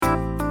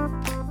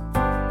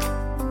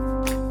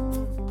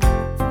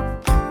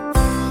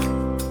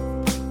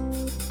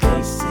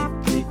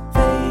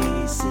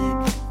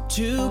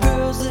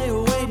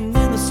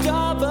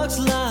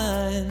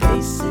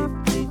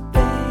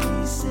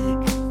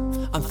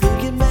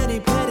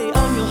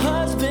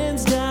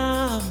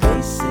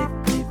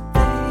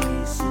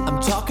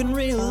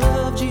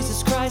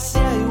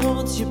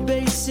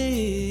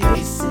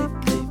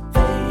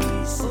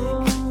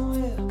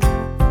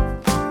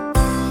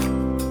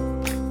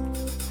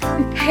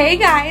Hey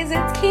guys,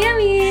 it's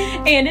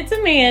Cami. And it's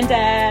Amanda.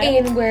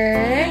 And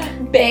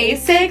we're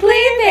Basically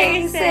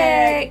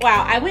Basic.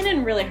 Wow, I went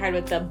in really hard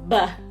with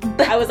the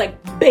I was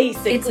like,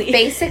 basically. It's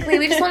basically,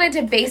 we just wanted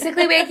to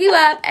basically wake you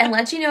up and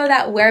let you know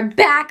that we're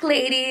back,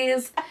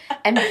 ladies.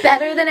 And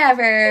better than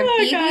ever.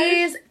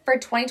 BBs for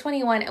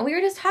 2021. And we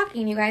were just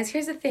talking, you guys.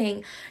 Here's the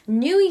thing.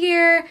 New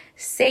year,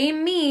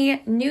 same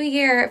me. New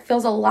year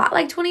feels a lot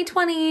like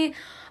 2020.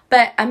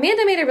 But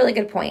Amanda made a really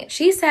good point.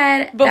 She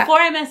said before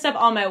I messed up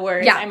all my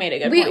words, I made a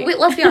good point.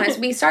 Let's be honest.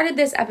 We started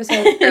this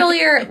episode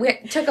earlier. We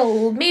took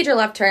a major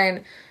left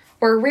turn.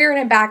 We're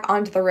rearing it back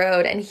onto the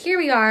road. And here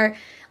we are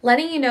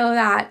letting you know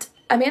that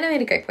Amanda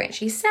made a great point.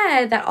 She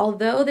said that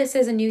although this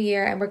is a new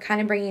year and we're kind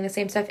of bringing the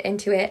same stuff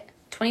into it,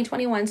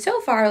 2021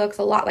 so far looks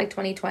a lot like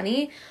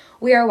 2020.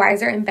 We are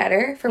wiser and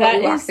better for what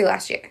we walked through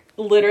last year.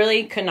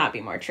 Literally could not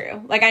be more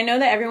true. Like, I know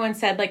that everyone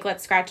said, like,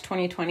 let's scratch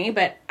 2020.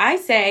 But I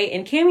say,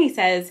 and Cami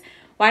says,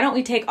 why don't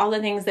we take all the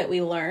things that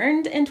we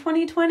learned in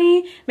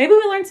 2020? Maybe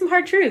we learned some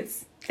hard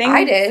truths.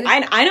 I did.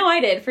 I know I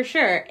did, for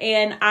sure.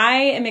 And I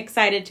am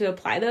excited to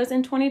apply those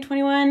in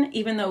 2021,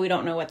 even though we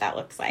don't know what that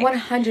looks like.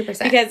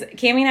 100%. Because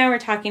Cami and I were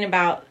talking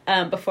about,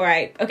 I'll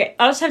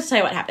just have to tell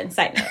you what happened.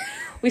 Side note.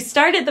 We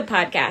started the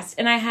podcast,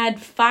 and I had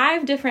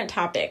 5 different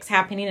topics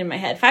happening in my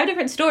head. 5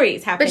 different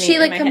stories happening in my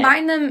head. But she,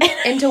 combined them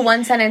into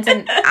one sentence,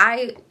 and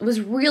I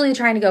was really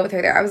trying to go with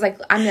her there. I was like,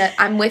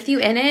 I'm with you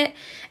in it.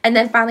 And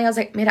then finally I was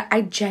like, Amanda,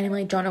 I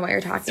genuinely don't know what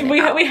you're talking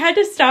about. We had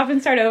to stop and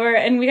start over,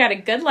 and we got a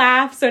good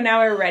laugh. So now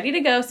we're ready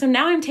to go. So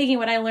now I'm taking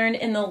what I learned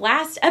in the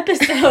last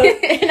episode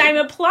and I'm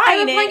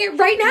applying it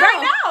right now.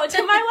 Right now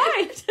to my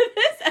life, to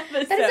this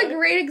episode. That is a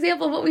great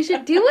example of what we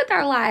should do with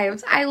our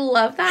lives. I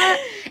love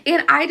that.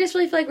 And I just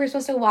really feel like we're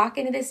supposed to walk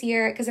into this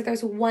year, because if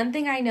there's one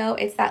thing I know,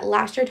 it's that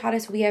last year taught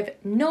us we have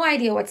no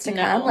idea what's to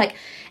come.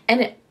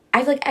 And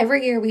I feel like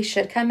every year we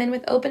should come in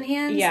with open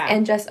hands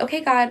and just,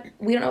 okay, God,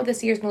 we don't know what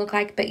this year's going to look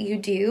like, but you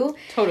do.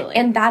 Totally.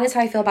 And that is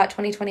how I feel about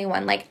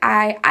 2021. Like,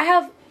 I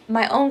have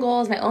my own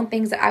goals, my own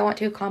things that I want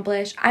to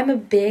accomplish. I'm a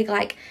big,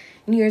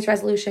 New Year's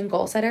resolution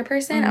goal setter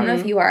person. Mm-hmm. I don't know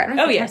if you are. I don't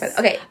know if yes.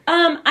 Okay.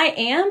 I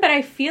am, but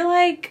I feel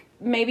like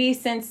maybe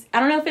since,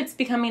 I don't know if it's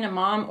becoming a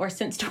mom or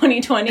since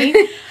 2020,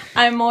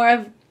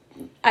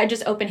 I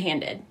just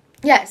open-handed.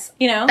 Yes.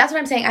 You know? That's what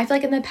I'm saying. I feel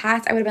like in the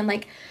past, I would have been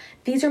like,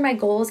 these are my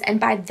goals, and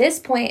by this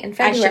point in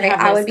February,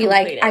 I would be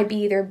completed. I'd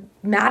be either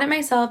mad at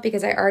myself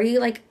because I already,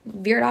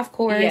 veered off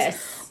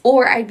course,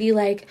 or I'd be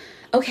like,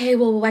 okay,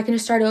 well, I can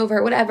just start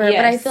over, whatever. Yes.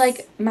 But I feel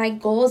like my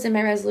goals and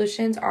my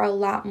resolutions are a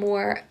lot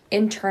more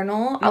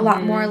internal, a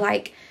lot more,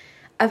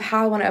 of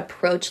how I want to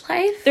approach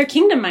life. They're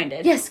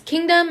kingdom-minded. Yes,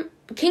 kingdom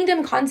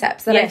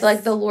concepts that I feel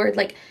like the Lord,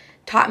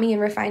 taught me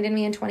and refined in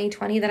me in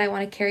 2020 that I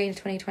want to carry into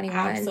 2021.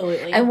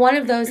 Absolutely. And one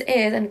of those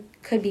is, and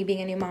could be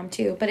being a new mom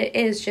too, but it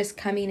is just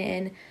coming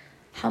in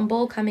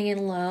humble, coming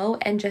in low,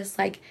 and just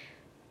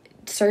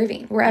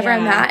serving wherever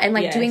I'm at,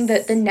 and doing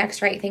the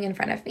next right thing in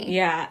front of me.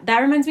 Yeah, that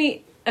reminds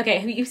me.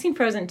 Okay, you've seen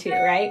Frozen 2,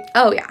 right?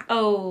 Oh yeah.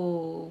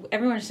 Oh,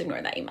 everyone just ignore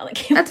that email that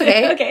came. That's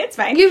okay. Okay, it's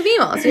fine. You have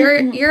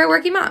emails. You're a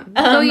working mom.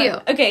 Go you.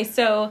 Okay,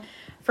 so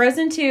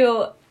Frozen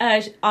 2,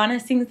 Anna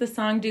sings the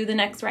song "Do the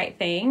Next Right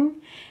Thing."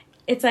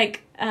 It's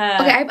like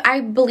okay,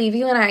 I believe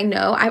you, and I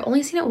know I've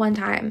only seen it one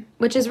time,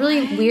 which is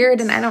really weird,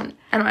 and I don't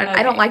like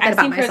that about myself. I've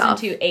seen Frozen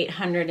 2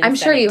 800. I'm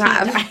sure you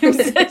have.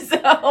 Times,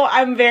 so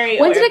I'm very.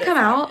 When did it come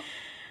out?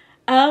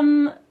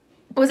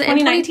 Was it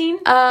 2019?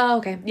 Oh,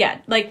 okay. Yeah,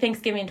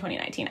 Thanksgiving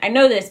 2019. I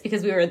know this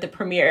because we were at the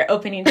premiere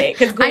opening day.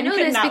 I know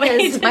this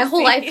because my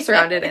whole life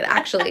surrounded it.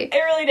 Actually, it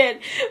really did.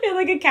 We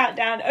had a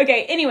countdown.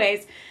 Okay.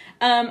 Anyways.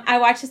 I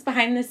watched this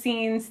behind the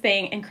scenes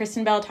thing, and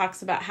Kristen Bell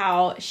talks about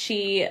how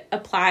she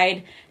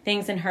applied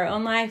things in her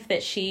own life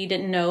that she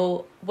didn't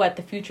know what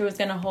the future was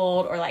going to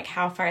hold, or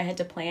how far ahead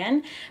to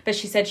plan. But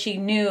she said she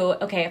knew,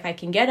 okay, if I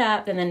can get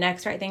up, then the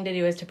next right thing to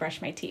do is to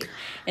brush my teeth.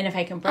 And if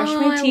I can brush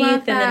my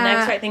teeth, then the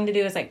next right thing to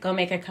do is go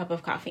make a cup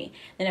of coffee.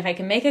 And if I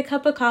can make a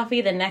cup of coffee,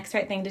 the next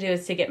right thing to do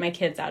is to get my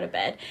kids out of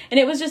bed. And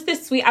it was just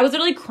this sweet, I was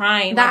literally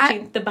crying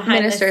watching the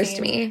behind the scenes. That ministers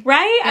to me.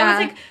 Right? Yeah.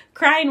 I was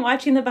crying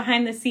watching the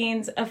behind the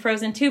scenes of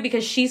Frozen 2,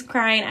 because she's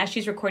crying as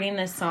she's recording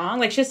this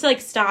song. She has to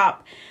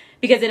stop,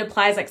 because it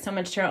applies so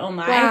much to her own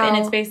life. Wow. And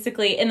it's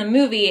basically, in the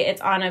movie,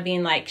 it's Anna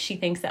being she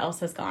thinks that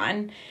Elsa's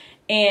gone.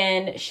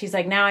 And she's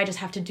now I just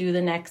have to do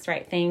the next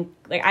right thing.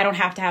 I don't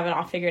have to have it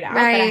all figured out,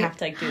 right, but I have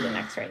to do the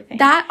next right thing.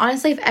 That,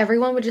 honestly, if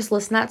everyone would just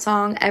listen to that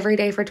song every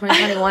day for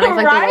 2021, I feel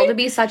like the world would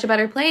be such a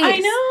better place. I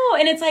know.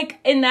 And it's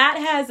and that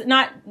has,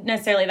 not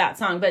necessarily that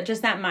song, but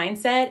just that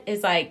mindset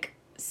is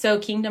so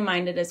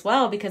kingdom-minded as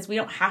well, because we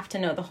don't have to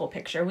know the whole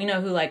picture. We know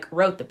who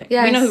wrote the picture.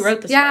 Yes. We know who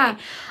wrote the story. Yeah.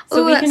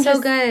 So we can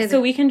so good.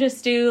 So we can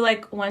just do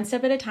one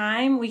step at a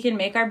time. We can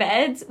make our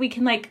beds. We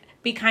can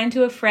be kind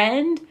to a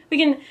friend. We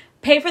can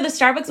pay for the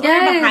Starbucks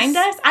order behind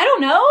us. I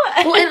don't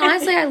know. Well, and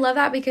honestly, I love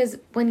that, because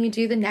when you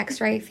do the next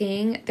right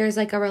thing, there's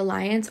a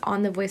reliance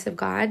on the voice of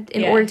God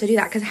in order to do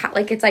that. Because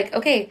it's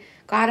okay,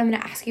 God, I'm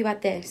going to ask you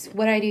about this.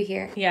 What do I do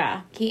here?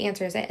 Yeah. He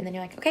answers it, and then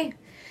you're okay.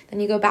 Then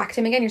you go back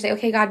to him again. You're saying,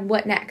 okay, God,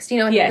 what next?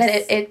 And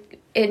then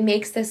it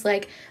makes this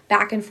like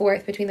back and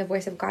forth between the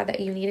voice of God that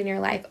you need in your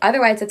life.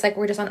 Otherwise, it's like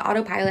we're just on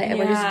autopilot and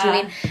we're just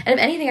doing. And if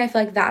anything, I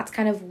feel like that's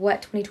kind of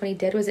what 2020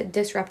 did, was it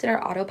disrupted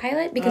our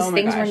autopilot because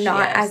things were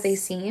not as they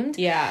seemed.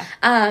 Yeah.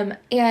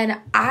 And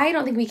I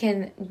don't think we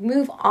can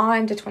move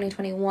on to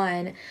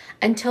 2021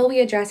 until we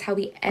address how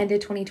we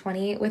ended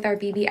 2020 with our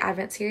BB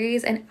Advent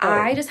series. And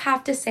I just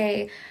have to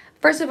say,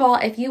 first of all,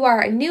 if you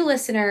are a new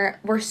listener,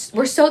 we're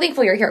so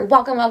thankful you're here.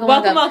 Welcome.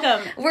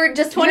 We're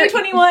just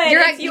 2021.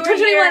 You're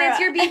 2021. It's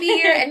your BB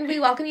year, and we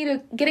welcome you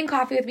to Getting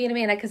Coffee with me and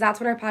Amanda, because that's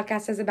what our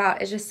podcast is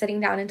about, is just sitting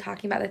down and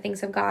talking about the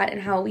things of God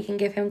and how we can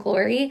give him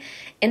glory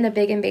in the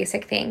big and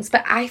basic things.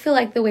 But I feel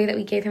like the way that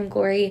we gave him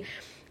glory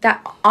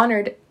that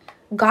honored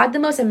God the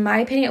most, in my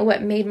opinion,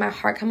 what made my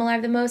heart come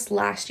alive the most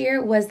last year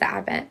was the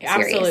Advent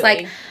series.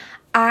 Like,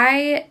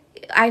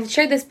 I've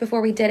shared this before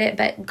we did it,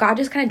 but God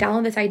just kind of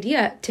downloaded this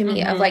idea to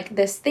me of like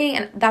this thing.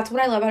 And that's what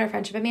I love about our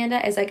friendship,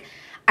 Amanda, is like,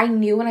 I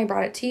knew when I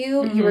brought it to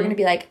you, you were going to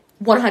be like,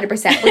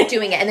 100% we're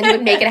doing it, and then you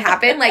would make it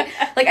happen. Like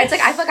it's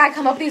like I feel like I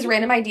come up with these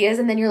random ideas,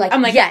 and then you're like,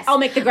 I'm like, yes, I'll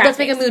make the graphics. Let's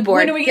make a mood board.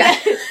 When do we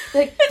get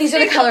like, these are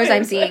the colors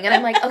I'm seeing, and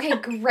I'm like, okay,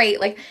 great.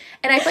 Like,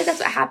 and I feel like that's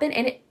what happened.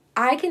 And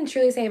I can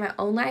truly say in my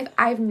own life,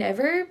 I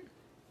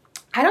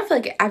don't feel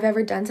like I've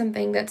ever done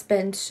something that's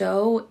been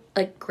so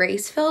like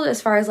grace filled,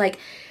 as far as like,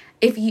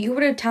 if you were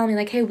to tell me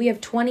like, hey, we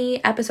have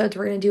 20 episodes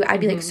we're going to do, I'd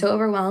be like so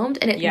overwhelmed,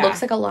 and it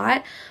looks like a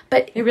lot,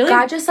 but it really,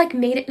 God just like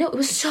made it, it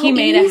was so easy. He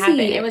made it happen.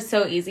 It was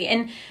so easy.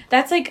 And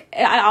that's like,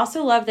 I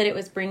also love that it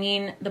was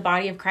bringing the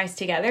body of Christ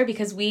together,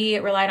 because we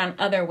relied on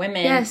other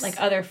women, like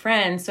other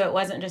friends. So it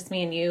wasn't just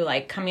me and you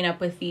like coming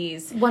up with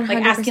these, 100%.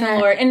 Like asking the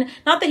Lord, and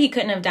not that he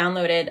couldn't have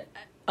downloaded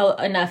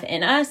enough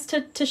in us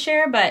to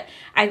share, but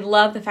I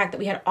love the fact that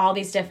we had all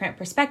these different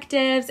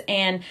perspectives,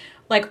 and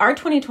like our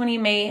 2020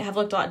 may have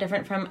looked a lot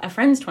different from a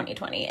friend's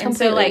 2020. And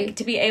so like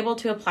to be able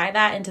to apply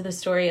that into the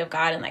story of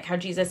God and like how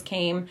Jesus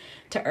came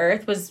to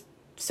earth was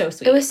so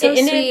sweet. It was so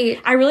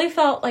sweet. I really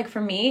felt like for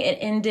me, it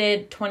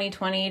ended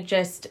 2020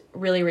 just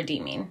really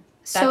redeeming.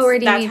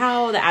 That's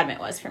how the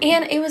Advent was for me.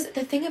 And it was,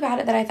 the thing about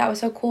it that I thought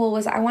was so cool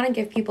was I want to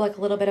give people like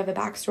a little bit of a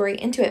backstory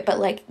into it. But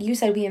like you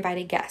said, we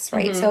invited guests,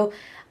 right? So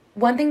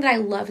one thing that I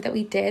loved that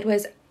we did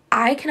was,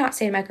 I cannot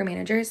stand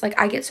micromanagers.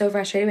 Like, I get so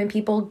frustrated when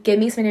people give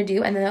me something to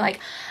do and then they're like,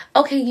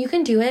 okay, you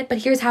can do it, but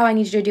here's how I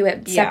need you to do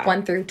it, step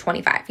 1 through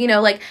 25. You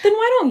know, like... Then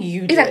why don't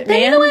you do it, man?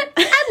 Then you know what?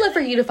 I'd love for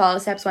you to follow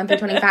steps 1 through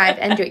 25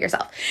 and do it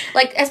yourself.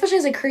 Like, especially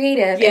as a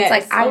creative, it's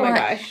like, I want...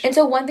 Gosh. And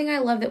so one thing I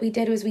love that we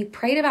did was we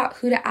prayed about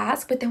who to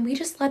ask, but then we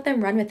just let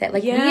them run with it.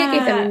 Like, we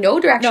gave them no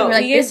direction. We're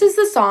like, this is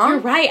the song. You're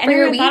right. I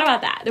never thought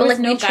about that. There was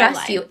no guideline.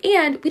 Trust you.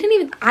 And we didn't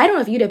even... I don't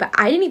know if you did, but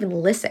I didn't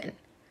even listen.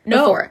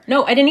 No,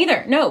 I didn't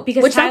either. No,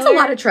 because that's a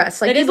lot of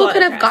trust. Like, people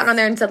could have gotten on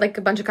there and said like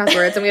a bunch of cuss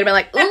words, and we'd have been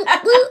like,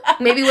 ooh,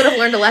 maybe would have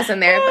learned a lesson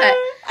there. But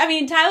I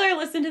mean, Tyler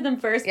listened to them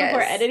first before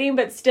editing,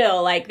 but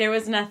still, like, there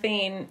was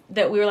nothing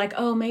that we were like,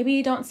 oh,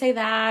 maybe don't say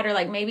that, or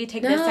like maybe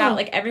take this out.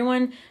 Like,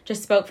 everyone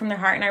just spoke from their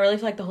heart, and I really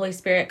feel like the Holy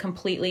Spirit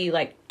completely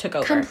like took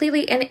over.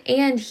 Completely,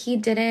 and he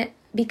didn't,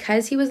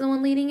 because he was the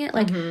one leading it.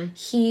 Like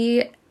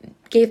he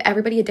gave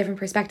everybody a different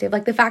perspective.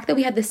 Like, the fact that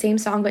we had the same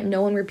song, but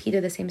no one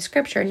repeated the same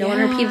scripture. No one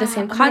repeated the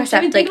same concept.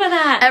 I didn't think about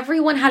that.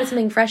 Everyone had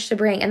something fresh to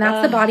bring. And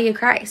that's the body of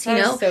Christ, you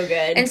know? So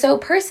good. And so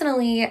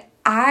personally,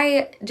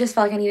 I just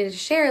felt like I needed to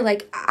share,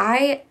 like,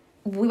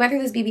 we went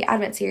through this BB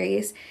Advent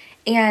series,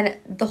 and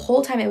the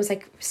whole time it was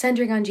like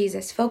centering on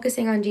Jesus,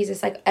 focusing on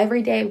Jesus. Like,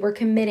 every day we're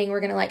committing, we're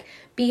going to like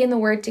be in the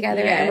Word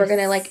together, and we're going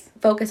to like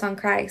focus on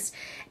Christ,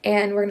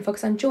 and we're going to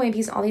focus on joy and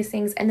peace and all these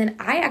things. And then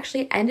I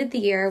actually ended the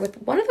year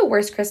with one of the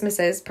worst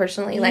Christmases,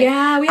 personally. Like, we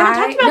haven't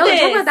talked about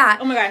this. Talk about that.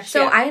 Oh my gosh.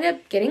 So I ended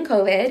up getting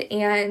COVID,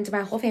 and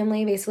my whole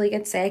family basically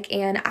gets sick,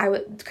 and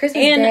Christmas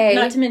Day. And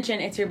not to mention,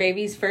 it's your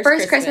baby's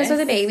first Christmas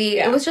with a baby.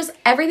 Yeah. It was just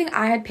everything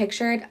I had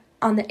pictured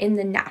in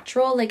the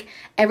natural, like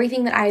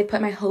everything that I had put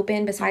my hope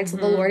in besides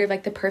the Lord of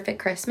like the perfect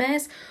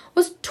Christmas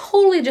was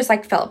totally just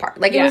like fell apart.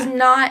 Like it was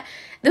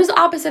the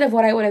opposite of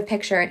what I would have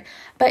pictured.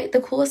 But the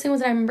coolest thing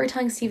was that I remember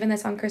telling Steven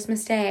this on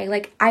Christmas Day.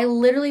 Like, I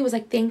literally was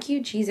like, thank you,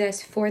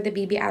 Jesus, for the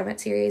BB Advent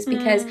series,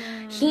 because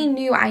he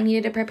knew I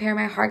needed to prepare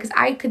my heart, because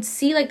I could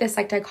see like this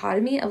like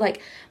dichotomy of like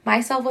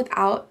myself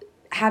without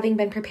having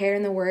been prepared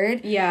in the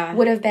Word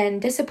would have been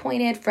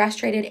disappointed,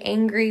 frustrated,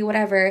 angry,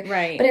 whatever.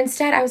 Right. But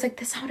instead, I was like,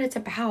 this is not what it's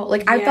about.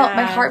 Like,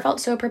 my heart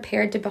felt so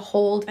prepared to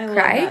behold Christ. I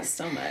love that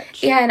so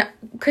much. And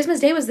Christmas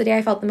Day was the day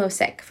I felt the most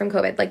sick from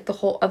COVID, like the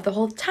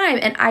whole time.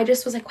 And I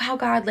just was like, wow,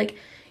 God, like,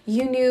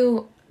 you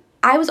knew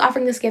I was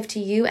offering this gift to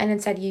you, and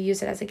instead you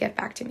use it as a gift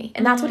back to me.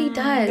 And that's what he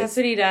does. That's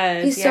what he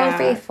does. He's so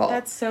faithful.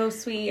 That's so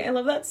sweet. I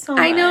love that so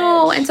much. I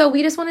know. And so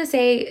we just want to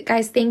say,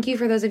 guys, thank you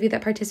for those of you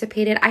that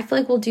participated. I feel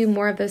like we'll do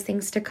more of those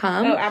things to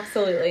come. Oh,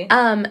 absolutely.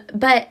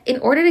 But in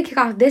order to kick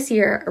off this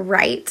year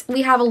right,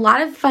 we have a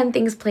lot of fun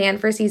things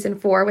planned for season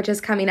 4, which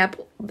is coming up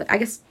I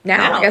guess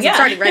now. I guess it's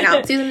starting right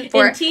now. Season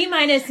 4. In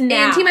T-minus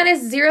now. In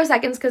T-minus 0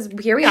 seconds, because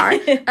here we are.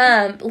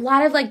 A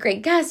lot of, like,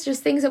 great guests,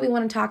 just things that we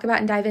want to talk about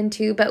and dive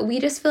into. But we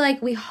just feel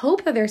like we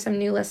hope that there's some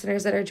new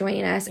listeners that are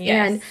joining us.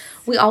 Yes. And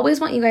we always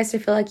want you guys to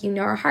feel like you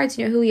know our hearts,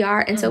 you know who we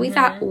are. And so we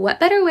thought, what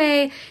better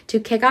way to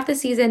kick off the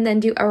season than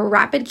do a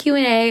rapid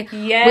Q&A with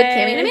Cami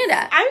and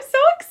Amanda. I'm so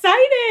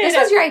excited. This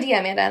was your idea,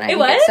 Amanda, and I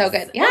think it's so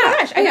good. Yeah. Oh my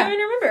gosh, I don't even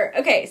remember.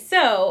 Okay,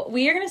 so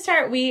we are going to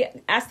start. We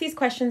asked these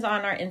questions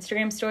on our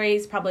Instagram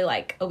stories probably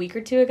like a week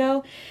or two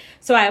ago.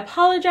 So I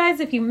apologize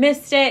if you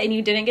missed it and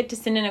you didn't get to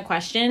send in a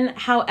question.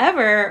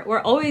 However, we're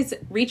always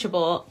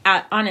reachable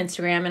on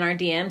Instagram in our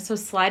DMs. So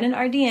slide in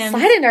our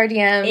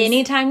DMs.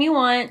 Anytime you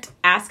want.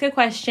 Ask a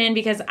question,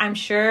 because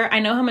I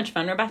know how much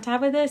fun we're about to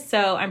have with this.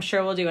 So I'm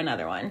sure we'll do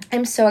another one.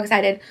 I'm so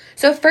excited.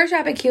 So first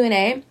rapid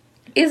Q&A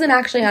isn't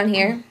actually on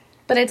here,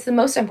 but it's the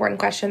most important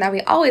question that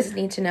we always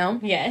need to know.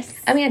 Yes.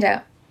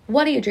 Amanda,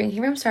 what are you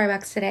drinking from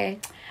Starbucks today?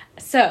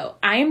 So,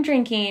 I am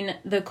drinking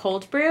the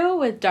cold brew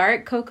with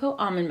dark cocoa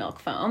almond milk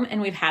foam, and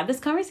we've had this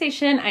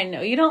conversation. I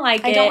know you don't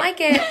like it. I don't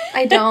like it.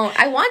 I don't.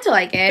 I want to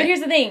like it. But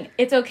here's the thing.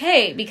 It's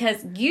okay,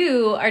 because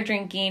you are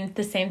drinking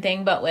the same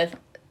thing, but with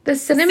the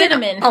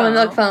cinnamon almond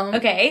milk foam.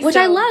 Okay. Which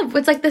I love.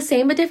 It's like the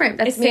same but different.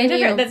 That's me and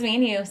you. That's me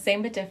and you.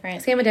 Same but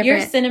different. Same but different.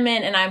 You're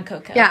cinnamon and I'm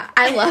cocoa. Yeah,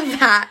 I love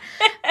that.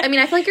 I mean,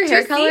 I feel like your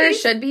hair color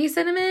should be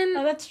cinnamon.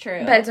 Oh, that's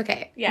true. But it's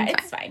okay. Yeah,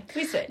 it's fine.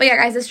 We switch. But yeah,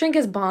 guys, this drink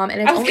is bomb.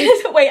 And it's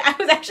I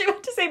was actually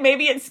about to say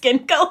maybe it's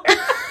skin color.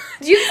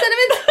 Do you have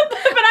cinnamon?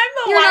 But I'm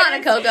the You're not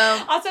a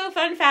cocoa. Also,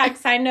 fun fact,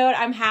 side note,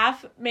 I'm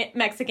half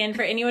Mexican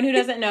for anyone who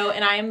doesn't know,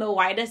 and I am the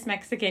whitest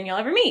Mexican you'll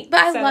ever meet.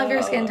 But I love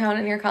your skin tone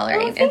and your coloring.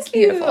 Oh, thank it's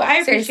beautiful. You. I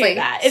appreciate Seriously.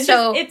 that.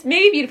 It's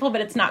maybe beautiful,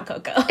 but it's not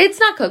cocoa. It's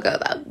not cocoa,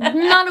 though.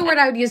 Not a word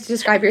I would use to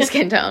describe your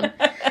skin tone.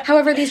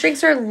 However, these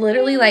drinks are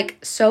literally, like,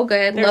 so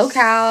good. They're low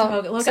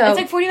cal. It's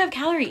like 45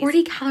 calories.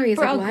 40 calories.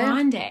 For like, a what?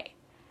 grande.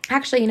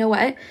 Actually, you know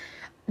what?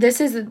 This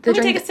is the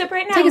drink. Take a sip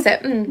right now. Take a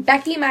sip.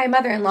 Becky, my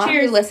mother-in-law,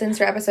 Cheers. who listens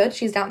to our episodes,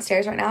 she's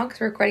downstairs right now because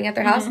we're recording at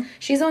their house.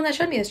 She's the one that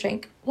showed me this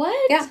drink.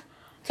 What? Yeah.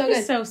 So You're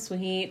good. So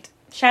sweet.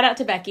 Shout out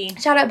to Becky.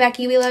 Shout out,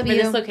 Becky. We love you.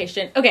 For this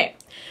location. Okay.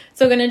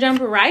 So we're going to jump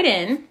right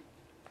in.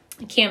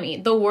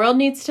 Cami, the world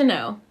needs to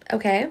know.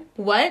 Okay.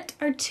 What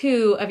are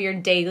 2 of your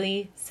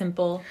daily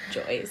simple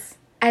joys?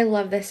 I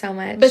love this so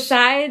much.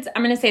 Besides,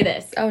 I'm going to say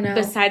this. Oh, no.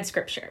 Besides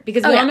scripture.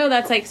 Because we all know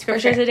that's like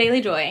scripture is a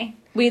daily joy.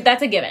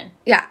 That's a given.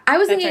 Yeah. I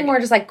was thinking more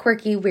just like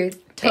quirky, weird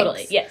things.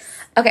 Totally. Yes.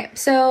 Okay.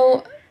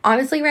 So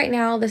honestly, right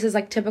now, this is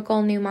like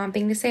typical new mom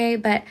thing to say,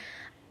 but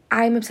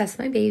I'm obsessed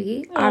with my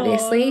baby,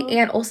 obviously. Aww.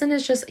 And Olsen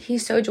is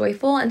he's so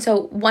joyful. And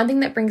so one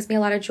thing that brings me a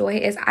lot of joy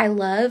is I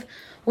love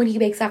when he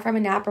wakes up from a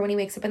nap or when he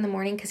wakes up in the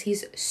morning, because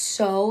he's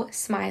so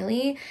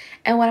smiley.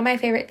 And one of my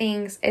favorite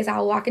things is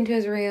I'll walk into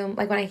his room,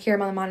 like when I hear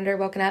him on the monitor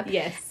woken up.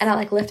 Yes. And I'll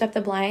like lift up the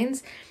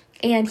blinds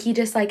and he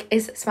just like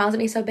smiles at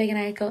me so big and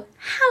I go,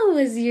 "How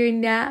was your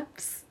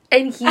naps?"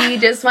 And he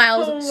just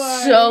smiles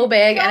so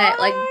big, and it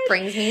like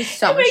brings me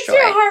so much joy. It makes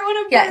your heart want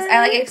to burst. Yes, I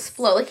like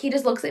explode. Like he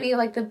just looks at me with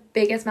like the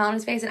biggest smile on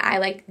his face, and I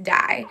like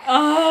die.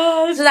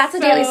 Oh, so that's a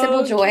daily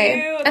simple joy.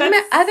 Cute. And then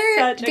my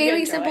other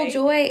daily simple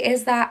joy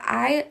is that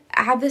I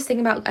have this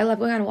thing about I love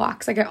going on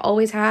walks. Like I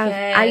always have.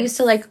 Yes. I used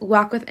to like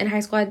walk in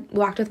high school. I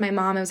walked with my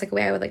mom. It was like a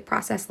way I would like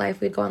process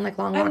life. We'd go on like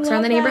long walks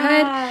around the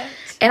neighborhood.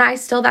 And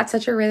that's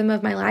such a rhythm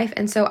of my life.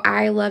 And so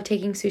I love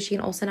taking Sushi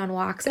and Olsen on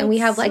walks. And we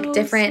have like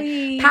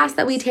different paths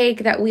that we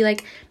take that we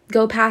like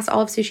go past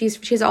all of Sushi's.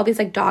 She has all these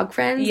like dog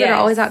friends that are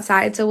always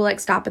outside. So we'll like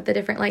stop at the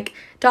different like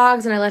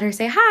dogs and I let her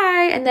say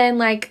hi. And then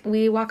like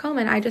we walk home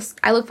and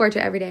I look forward to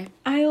it every day.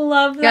 I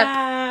love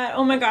that. Yep.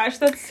 Oh my gosh,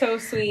 that's so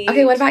sweet.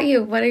 Okay, what about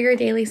you? What are your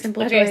daily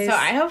simple joys? Okay, so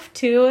I have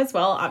 2 as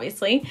well,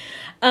 obviously.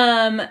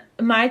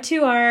 My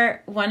 2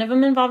 are, one of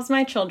them involves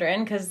my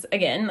children because,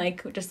 again,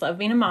 like, just love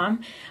being a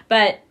mom.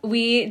 But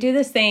we do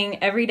this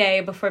thing every day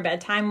before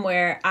bedtime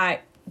where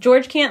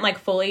George can't, like,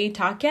 fully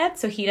talk yet,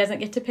 so he doesn't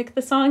get to pick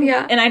the song.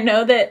 Yeah. And I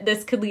know that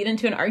this could lead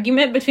into an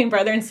argument between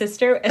brother and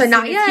sister as soon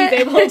as he's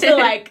able to,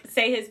 like,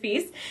 say his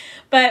piece.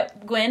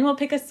 But Gwen will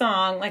pick a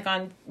song, like,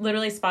 on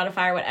literally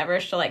Spotify or whatever.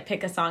 She'll, like,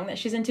 pick a song that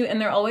she's into, and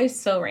they're always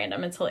so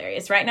random. It's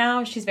hilarious. Right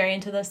now, she's very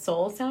into the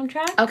Soul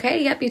soundtrack.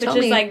 Okay, yep, you told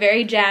me. Which is, like,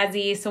 very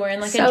jazzy, so we're in,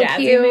 like, a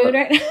jazzy mood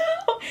right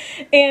now.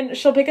 And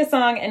she'll pick a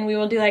song, and we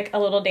will do, like, a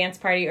little dance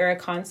party or a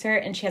concert,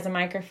 and she has a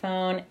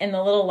microphone, and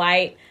the little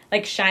light,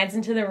 like, shines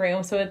into the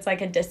room, so it's,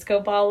 like, a disco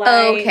ball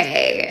light.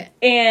 Okay.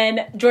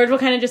 And George will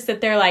kind of just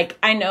sit there, like,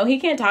 I know he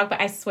can't talk, but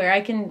I swear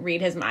I can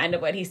read his mind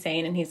of what he's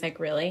saying, and he's like,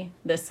 really?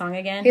 This song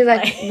again? He's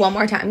like, one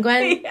more time,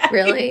 Gwen? Yeah,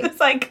 really? It's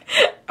like,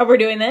 oh, we're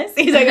doing this?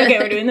 He's like, okay,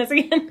 we're doing this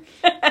again.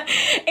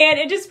 And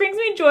it just brings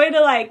me joy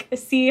to, like,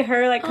 see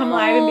her, like, come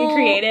live and be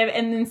creative,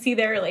 and then see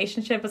their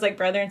relationship as, like,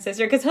 brother and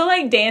sister, because he'll,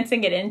 like, dance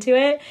and get into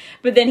it,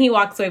 but then he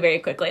walks away very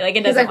quickly. Like,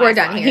 it doesn't we're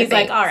done here. He's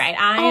like, all right,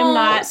 I am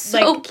not,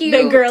 so like,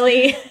 cute. The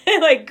girly,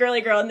 like,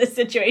 girly girl in this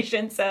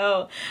situation,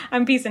 so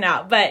I'm peacing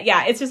out. But,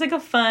 yeah, it's just, like, a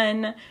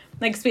fun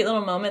like sweet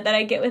little moment that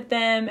I get with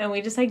them, and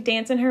we just like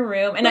dance in her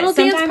room. And little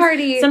dance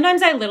party.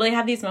 Sometimes I literally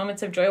have these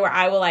moments of joy where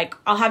I will like,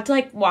 I'll have to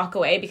like walk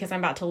away because I'm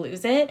about to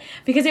lose it,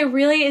 because it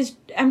really is.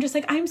 I'm just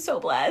like, I'm so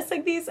blessed.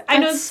 Like these, I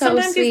know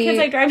sometimes these kids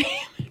like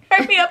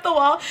drive me up the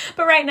wall,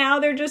 but right now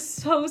they're just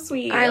so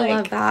sweet. I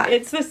love that.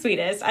 It's the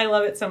sweetest. I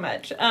love it so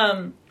much.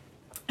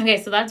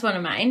 Okay, so that's one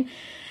of mine.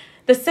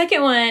 The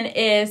second one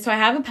is, so I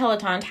have a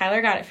Peloton.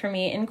 Tyler got it for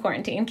me in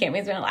quarantine.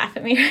 Cammy's going to laugh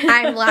at me.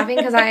 I'm laughing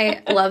because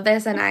I love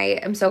this, and I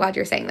am so glad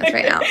you're saying this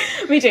right now.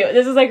 Me too.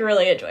 This is like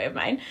really a joy of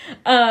mine.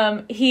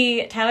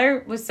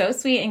 Tyler was so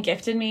sweet and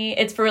gifted me,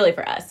 it's for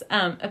us,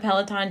 a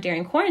Peloton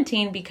during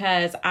quarantine,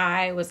 because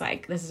I was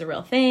like, this is a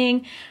real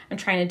thing. I'm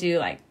trying to do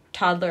like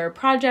toddler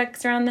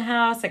projects around the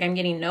house. Like, I'm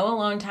getting no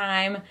alone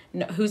time.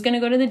 No, who's going to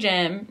go to the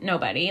gym?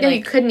 Nobody. No, like,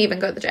 you couldn't even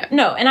go to the gym.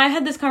 No, and I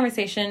had this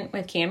conversation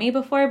with Cammy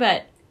before,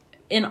 but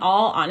in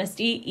all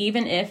honesty,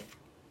 even if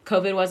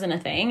COVID wasn't a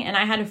thing and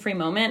I had a free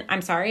moment,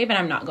 I'm sorry, but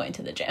I'm not going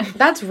to the gym.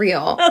 That's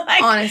real.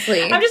 Like,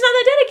 honestly. I'm just not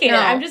that dedicated. No.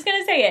 I'm just going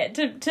to say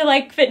it to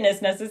like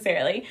fitness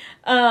necessarily.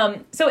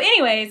 So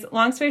anyways,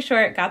 long story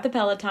short, got the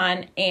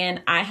Peloton,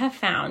 and I have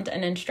found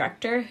an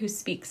instructor who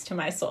speaks to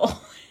my soul.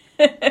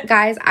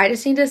 Guys, I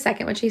just need to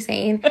second what she's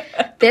saying.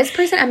 This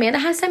person, Amanda,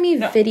 has sent me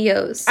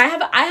videos. I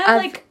have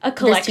like a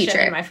collection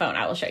in my phone.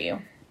 I will show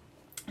you.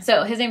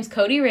 So his name's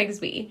Cody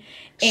Rigsby.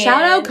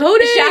 Shout out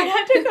Cody. Shout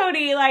out to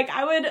Cody. Like,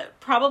 I want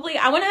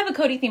to have a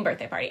Cody themed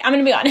birthday party. I'm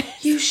going to be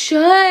honest. You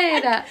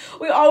should.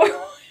 We all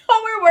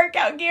wear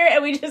workout gear,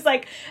 and we just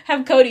like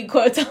have Cody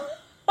quotes.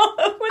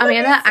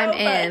 Amanda, I'm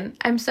in.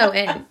 I'm so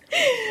in.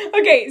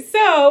 Okay,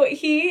 so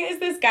he is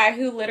this guy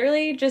who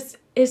literally just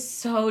is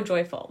so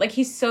joyful. Like,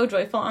 he's so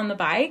joyful on the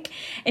bike,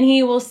 and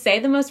he will say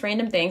the most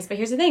random things, but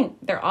here's the thing.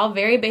 They're all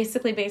very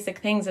basic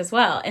things as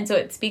well. And so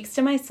it speaks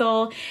to my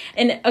soul.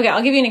 And okay,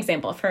 I'll give you an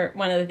example for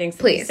one of the things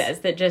that he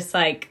says that just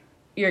like,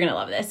 you're going to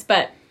love this.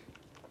 But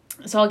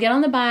so I'll get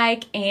on the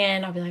bike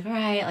and I'll be like, all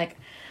right, like,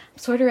 I'm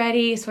sort of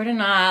ready, sort of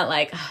not.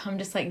 Like, I'm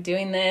just like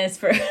doing this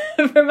for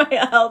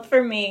my health,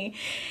 for me.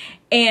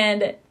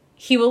 And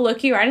he will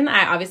look you right in the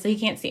eye. Obviously, he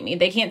can't see me.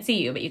 They can't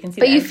see you, but you can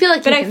see them. But you feel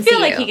like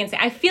he can see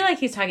you. I feel like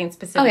he's talking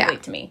specifically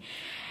to me.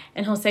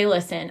 And he'll say,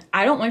 listen,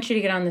 I don't want you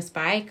to get on this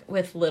bike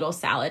with little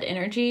salad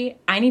energy.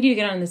 I need you to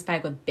get on this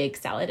bike with big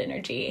salad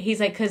energy. He's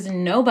like, because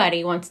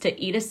nobody wants to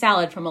eat a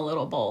salad from a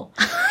little bowl.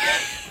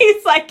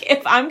 He's like,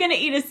 if I'm going to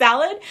eat a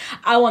salad,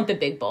 I want the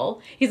big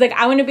bowl. He's like,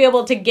 I want to be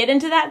able to get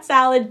into that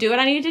salad, do what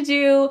I need to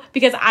do,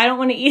 because I don't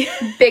want to eat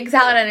big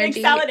salad energy.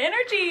 Big salad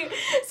energy.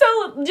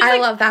 So just I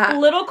love that.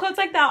 Little quotes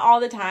like that all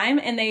the time,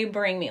 and they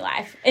bring me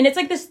life. And it's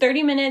like this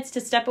 30 minutes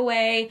to step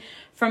away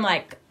from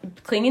like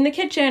cleaning the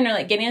kitchen or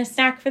like getting a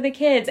snack for the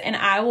kids, and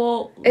I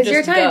will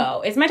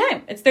go. It's my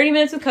time. It's 30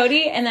 minutes with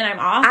Cody, and then I'm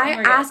off.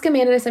 I ask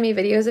Amanda to send me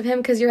videos of him,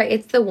 because you're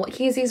right.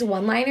 He's these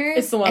one-liners.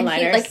 It's the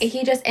one-liners.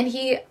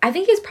 I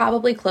think he's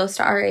probably close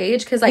to our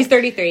age, because like he's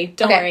 33.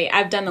 Don't worry,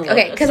 I've done the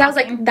okay. Because I was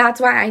like, that's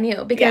why I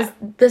knew, because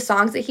the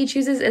songs that he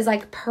chooses is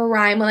like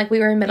prime when like we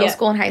were in middle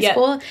school and high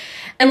school,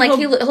 and like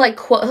he'll be like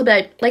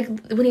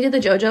when he did the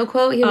JoJo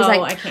quote, he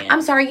was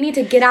I'm sorry, you need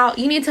to get out.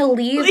 You need to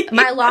leave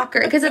my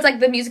locker, because it's like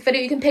the music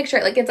video. You can picture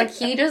it. Like, it's like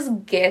he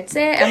just gets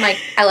it. I'm like,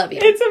 I love you.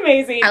 It's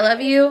amazing. I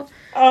love you.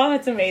 Oh,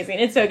 it's amazing.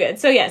 It's so good.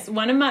 So yes,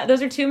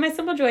 those are two of my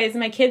simple joys: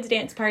 my kids'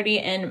 dance party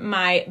and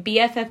my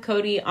BFF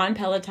Cody on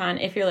Peloton.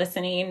 If you're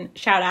listening,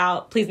 shout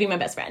out. Please be my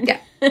best friend. Yeah.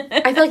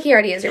 I feel like he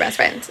already is your best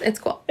friend. It's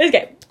cool.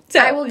 Okay. So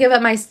I will give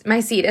up my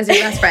seat as your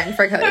best friend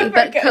for Cody,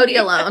 but Cody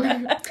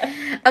alone.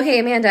 Okay,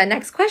 Amanda,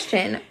 next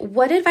question.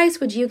 What advice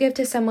would you give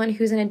to someone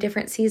who's in a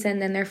different season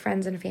than their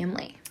friends and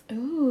family?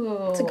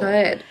 Ooh. It's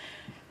good.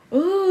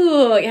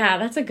 Ooh, yeah,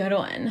 that's a good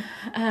one.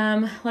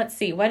 Let's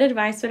see. What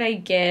advice would I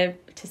give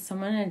to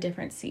someone in a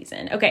different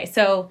season? Okay,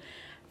 so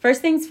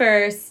first things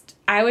first,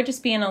 I would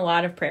just be in a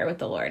lot of prayer with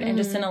the Lord and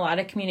just in a lot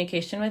of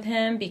communication with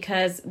him,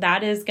 because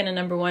that is going to,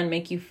 number one,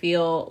 make you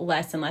feel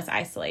less and less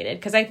isolated.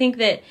 Because I think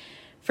that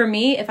for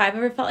me, if I've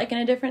ever felt like in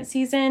a different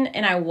season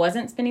and I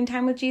wasn't spending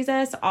time with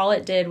Jesus, all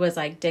it did was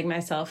like dig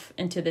myself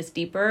into this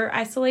deeper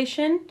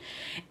isolation.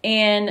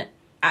 And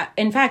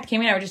in fact, Cammy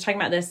and I were just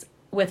talking about this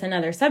with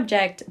another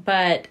subject,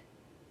 but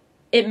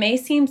it may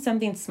seem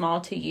something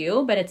small to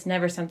you, but it's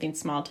never something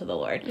small to the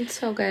Lord. It's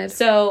so good.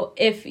 So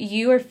if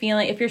you're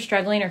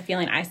struggling or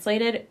feeling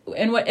isolated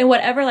in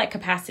whatever like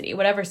capacity,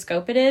 whatever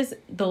scope it is,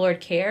 the Lord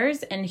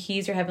cares, and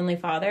he's your heavenly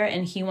Father,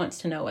 and he wants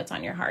to know what's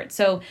on your heart.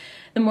 So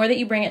the more that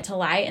you bring it to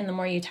light and the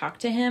more you talk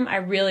to him, I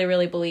really,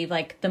 really believe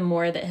like the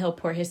more that he'll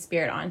pour his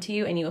spirit onto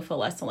you and you will feel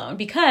less alone.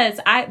 Because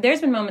there's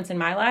been moments in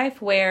my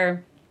life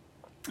where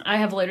I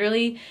have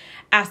literally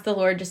asked the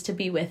Lord just to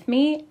be with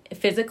me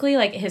physically,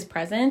 like his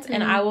presence,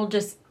 and I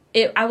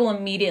will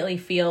immediately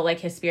feel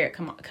like his spirit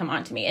come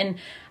onto me. And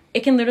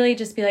it can literally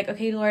just be like,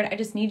 okay, Lord, I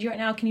just need you right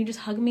now. Can you just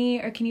hug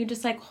me? Or can you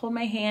just like hold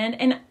my hand?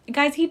 And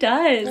guys, he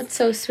does. That's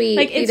so sweet.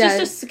 Like, it's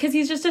just because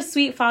he's just a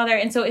sweet father.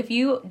 And so if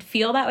you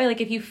feel that way,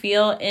 like if you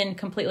feel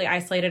completely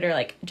isolated or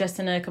like just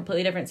in a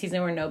completely different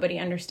season where nobody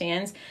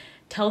understands,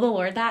 tell the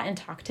Lord that and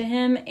talk to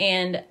him,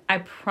 and I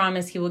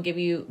promise he will give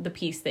you the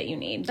peace that you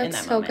need in that moment.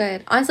 That's so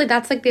good. Honestly,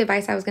 that's like the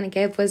advice I was going to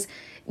give, was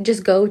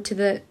just go to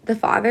the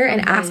Father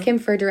and ask him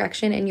for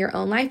direction in your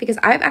own life, because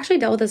I've actually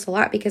dealt with this a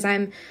lot, because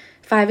I'm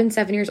 5 and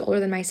 7 years older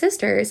than my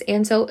sisters.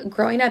 And so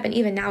growing up, and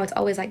even now, it's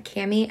always like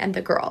Cammie and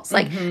the girls.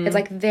 Like, it's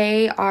like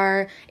they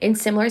are in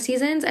similar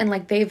seasons, and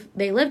like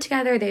they live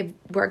together, they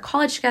were at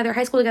college together,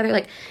 high school together.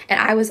 Like, and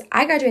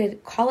I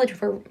graduated college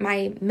before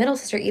my middle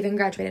sister even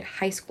graduated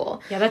high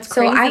school. Yeah, that's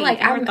crazy. So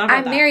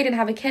I'm married and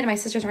have a kid, and my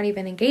sisters aren't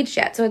even engaged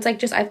yet. So it's like,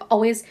 just, I've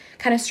always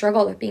kind of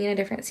struggled with being in a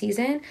different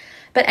season.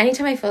 But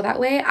anytime I feel that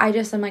way,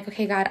 I'm like,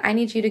 okay, God, I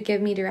need you to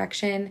give me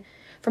direction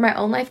for my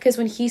own life, because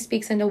when he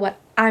speaks into what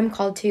I'm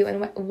called to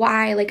and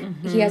why, like,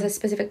 he has a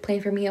specific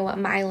plan for me and what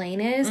my lane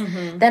is,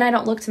 then I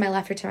don't look to my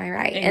left or to my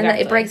right. Exactly.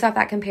 And it breaks off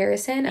that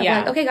comparison of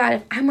like, okay, God,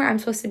 if I'm where I'm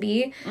supposed to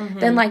be,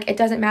 then like, it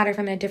doesn't matter if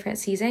I'm in a different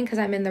season, because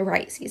I'm in the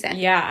right season.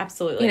 Yeah,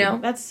 absolutely. You know?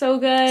 That's so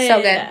good.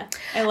 So good.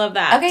 I love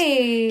that.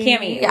 Okay.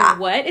 Cammie,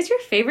 what is your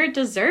favorite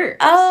dessert?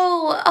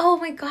 Oh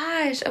my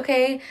gosh.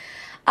 Okay.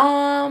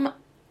 I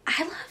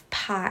love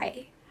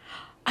pie.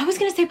 I was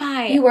going to say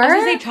pie. You were? I was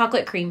going to say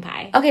chocolate cream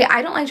pie. Okay,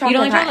 I don't like chocolate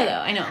pie. You don't like chocolate, though.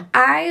 I know.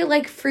 I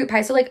like fruit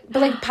pie. So, like, but,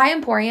 like, Pie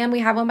Emporium, we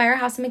have one by our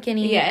house in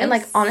McKinney. Yes. And,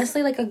 like,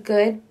 honestly, like, a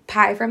good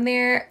pie from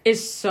there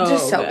is so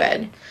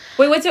good.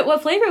 Wait,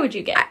 what flavor would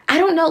you get? I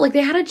don't know. Like,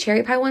 they had a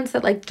cherry pie once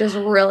that, like, just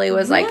really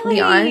was, like,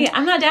 beyond.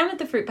 I'm not down with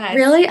the fruit pies.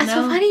 Really? That's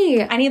so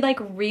funny. I need, like,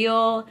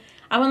 real...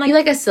 I want, like... You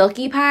like a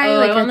silky pie? Oh,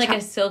 I want, like,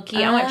 a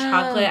silky... I want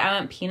chocolate. I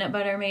want peanut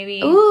butter,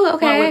 maybe. Ooh,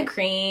 okay. I want whipped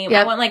cream.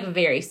 Yep. I want, like,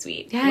 very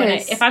sweet.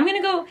 Yes. If I'm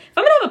gonna have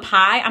a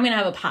pie, I'm gonna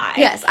have a pie.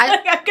 Yes.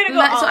 I'm gonna go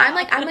all so I'm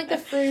like the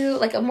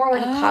fruit, like, a more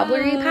like a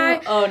cobblery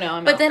pie. Oh, no,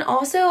 I'm But then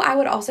also, I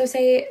would also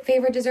say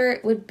favorite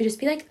dessert would just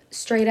be, like,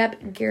 straight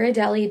up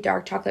Ghirardelli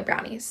dark chocolate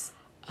brownies.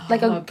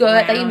 Like a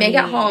good that you make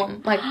at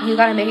home. Like, you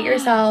gotta make it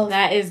yourself.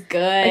 That is good.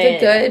 Like a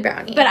good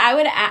brownie. But I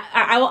would add,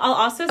 I'll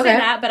also say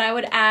that, but I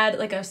would add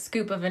like a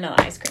scoop of vanilla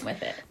ice cream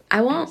with it. I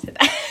won't.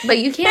 But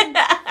you can.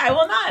 I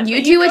will not.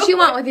 You do what you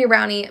want with your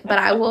brownie, but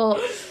I will.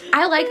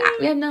 I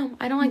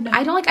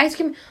don't like ice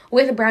cream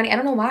with a brownie. I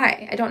don't know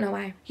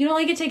why. You don't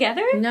like it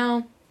together?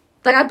 No.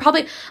 Like, I'd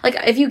probably, like,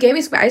 if you gave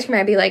me some ice cream,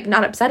 I'd be, like,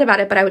 not upset about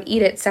it, but I would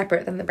eat it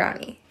separate than the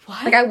brownie.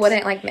 What? Like, I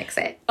wouldn't, like, mix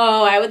it.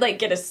 Oh, I would, like,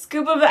 get a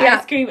scoop of the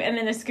ice cream and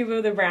then a scoop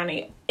of the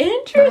brownie.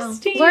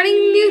 Interesting. Wow. Learning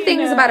new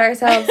things about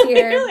ourselves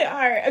here. We really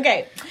are.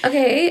 Okay.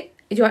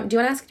 Do you want to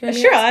ask?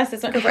 Sure, I'll ask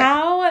this one.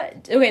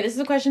 This is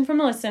a question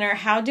from a listener.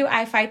 How do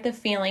I fight the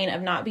feeling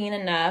of not being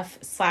enough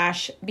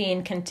 /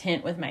 being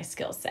content with my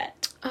skill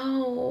set?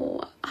 Oh,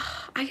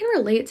 I can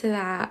relate to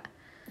that.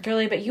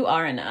 Girlie, but you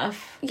are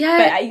enough.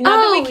 Yes. Not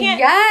that we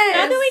can't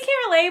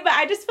relate, but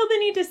I just feel the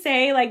need to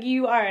say, like,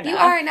 you are enough. You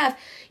are enough.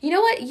 You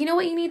know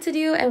what you need to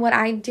do, and what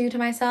I do to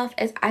myself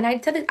is, and I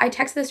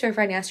texted this to a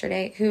friend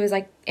yesterday who was,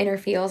 like, in her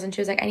feels, and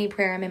she was like, I need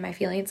prayer, I'm in my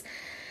feelings.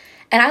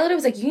 And I literally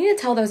was like, you need to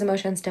tell those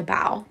emotions to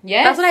bow.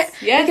 Yes.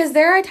 Because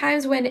there are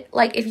times when,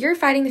 like, if you're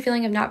fighting the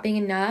feeling of not being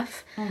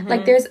enough,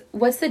 like,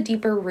 what's the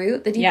deeper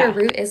root? The deeper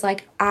root is,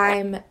 like,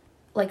 I'm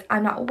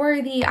not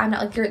worthy. I'm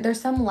not, like,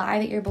 there's some lie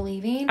that you're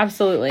believing.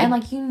 Absolutely. And,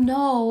 like,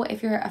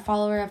 if you're a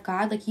follower of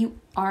God, like, you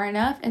are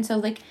enough. And so,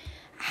 like,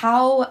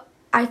 how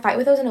I fight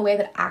with those in a way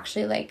that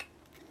actually, like,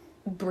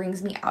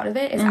 brings me out of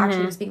it is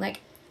actually just being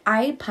like,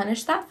 I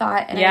punish that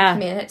thought and I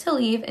command it to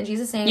leave in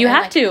Jesus' name. You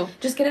have to.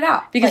 Just get it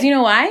out. Because you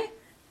know why?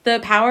 The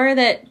power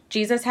that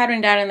Jesus had when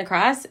he died on the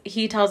cross,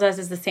 he tells us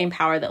is the same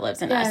power that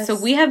lives in us. So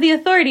we have the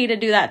authority to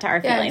do that to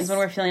our feelings when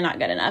we're feeling not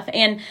good enough.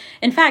 And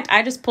in fact,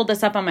 I just pulled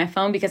this up on my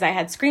phone because I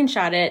had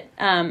screenshot it.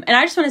 And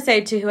I just want to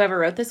say to whoever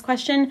wrote this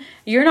question,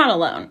 you're not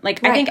alone.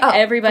 Like, I think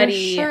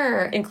everybody,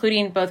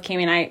 including both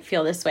Cammie and I,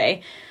 feel this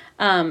way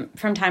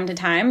from time to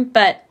time.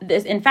 But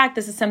this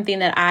is something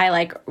that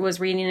I was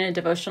reading in a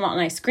devotional, and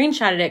I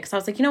screenshotted it because I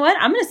was like, you know what?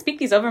 I'm going to speak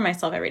these over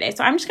myself every day.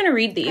 So I'm just going to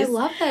read these. I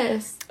love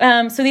this.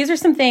 So these are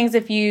some things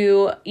if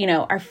you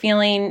are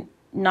feeling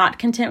not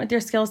content with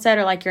your skill set,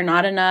 or like you're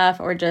not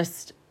enough, or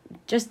just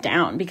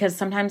down, because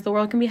sometimes the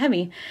world can be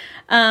heavy.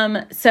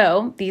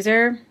 So these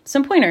are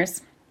some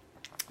pointers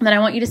that I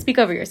want you to speak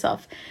over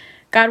yourself.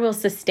 God will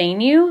sustain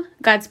you.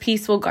 God's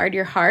peace will guard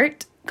your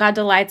heart. God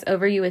delights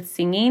over you with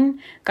singing.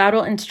 God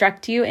will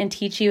instruct you and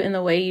teach you in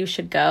the way you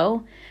should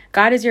go.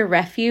 God is your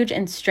refuge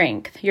and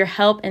strength, your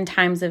help in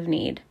times of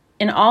need.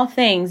 In all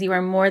things, you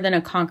are more than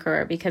a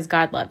conqueror because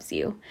God loves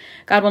you.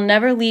 God will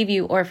never leave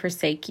you or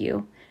forsake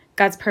you.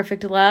 God's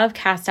perfect love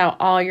casts out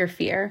all your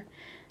fear.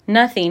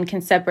 Nothing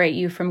can separate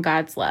you from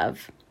God's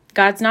love.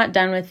 God's not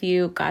done with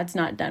you. God's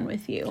not done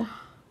with you.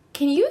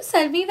 Can you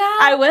send me that?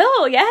 I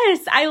will,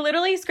 yes. I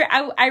literally,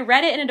 I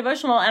read it in a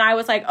devotional, and I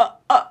was like,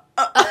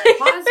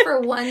 Pause for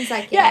 1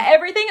 second. Yeah,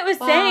 everything it was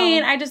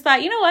saying, I just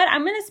thought, you know what?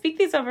 I'm going to speak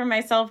these over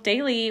myself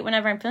daily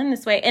whenever I'm feeling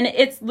this way. And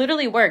it's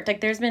literally worked.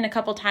 Like, there's been a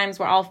couple times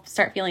where I'll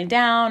start feeling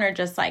down or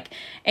just, like,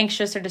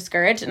 anxious or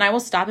discouraged, and I will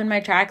stop in my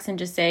tracks and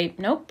just say,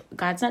 nope,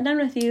 God's not done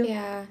with you.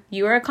 Yeah.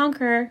 You are a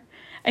conqueror.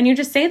 And you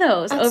just say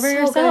those over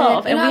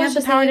yourself. And we have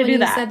the power to do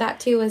that. You said that,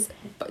 too, was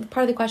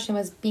part of the question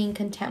was being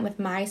content with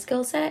my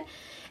skill set.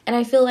 And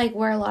I feel like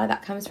where a lot of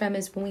that comes from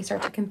is when we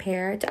start to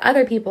compare to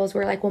other people's,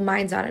 we're like, well,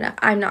 mine's not enough.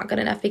 I'm not good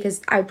enough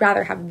because I'd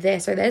rather have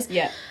this or this.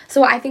 Yeah.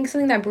 So I think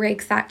something that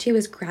breaks that too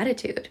is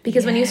gratitude.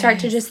 Because when you start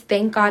to just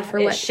thank God for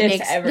what makes,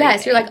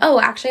 yes, you're like, oh,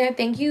 actually, I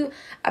thank you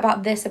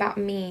about this about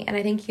me. And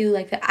I thank you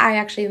like that I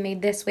actually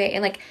made this way.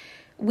 And like,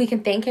 we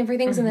can thank him for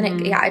things, and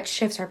then it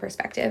shifts our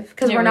perspective,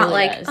 because we're not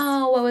really like,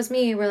 oh, what was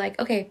me? We're like,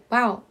 okay,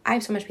 wow, I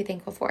have so much to be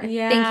thankful for.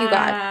 Yeah, thank you,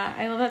 God.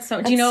 I love that so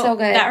much. Do you know, so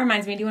good. That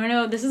reminds me, do you want to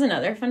know, this is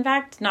another fun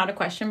fact, not a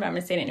question, but I'm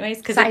going to say it anyways,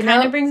 because it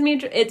kind of brings me,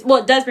 it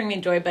does bring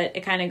me joy, but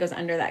it kind of goes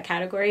under that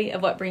category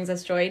of what brings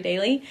us joy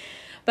daily.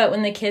 But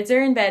when the kids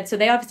are in bed, so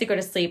they obviously go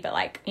to sleep at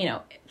like,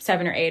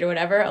 7 or 8 or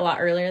whatever, a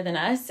lot earlier than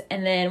us.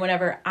 And then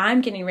whenever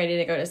I'm getting ready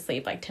to go to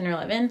sleep, like 10 or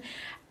 11,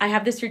 I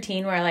have this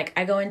routine where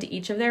I go into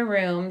each of their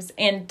rooms,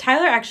 and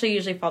Tyler actually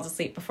usually falls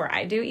asleep before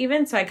I do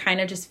even. So I kind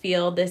of just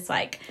feel this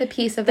the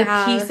peace of the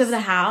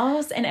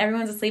house, and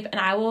everyone's asleep, and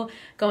I will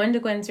go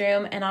into Gwen's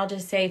room and I'll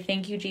just say,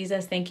 thank you,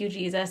 Jesus,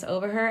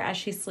 over her as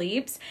she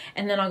sleeps.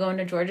 And then I'll go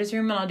into George's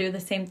room and I'll do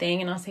the same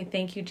thing, and I'll say,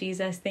 thank you,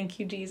 Jesus.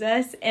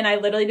 And I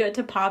literally do it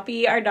to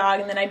Poppy, our dog,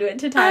 and then I do it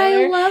to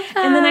Tyler. I love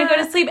that. And then I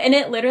go to sleep, and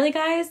it literally,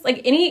 guys,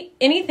 like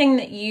anything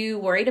that you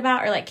worried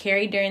about or like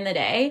carried during the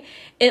day,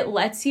 it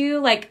lets you,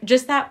 like,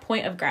 just that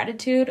point of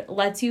gratitude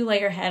lets you lay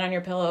your head on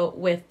your pillow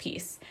with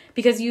peace,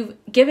 because you've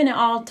given it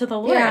all to the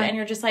Lord, and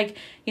you're just like,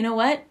 you know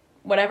what?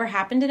 Whatever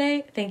happened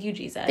today, thank you,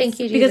 Jesus. Thank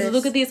you, Jesus. Because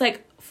look at these,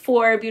 like,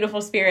 4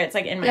 beautiful spirits,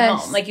 like, in my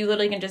home. Like, you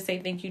literally can just say,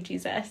 thank you,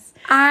 Jesus.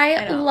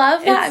 I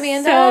love that,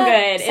 Amanda. So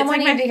good.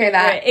 Someone it's like needs to hear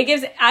that. It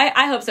gives,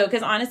 I hope so,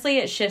 because honestly,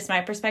 it shifts my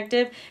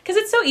perspective. Because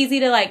it's so easy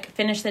to, like,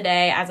 finish the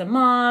day as a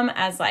mom,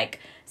 as, like,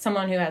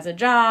 someone who has a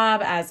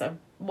job, as a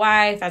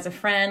wife, as a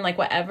friend, like,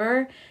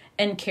 whatever,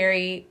 and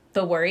carry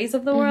the worries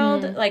of the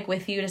world, like,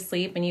 with you to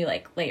sleep, and you,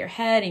 like, lay your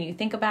head and you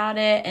think about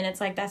it, and it's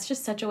like, that's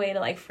just such a way to,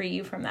 like, free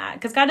you from that,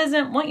 because God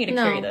doesn't want you to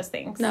carry those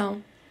things.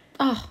 No.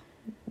 Oh,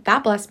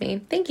 that blessed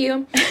me. Thank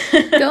you.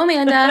 Go,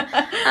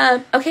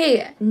 Amanda.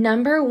 Okay,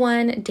 number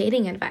 1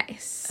 dating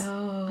advice.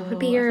 Oh, what would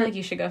be your, I feel like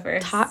you should go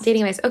first. Top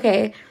dating advice.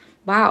 Okay,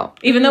 wow.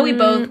 Even though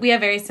we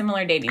have very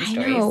similar dating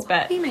stories. But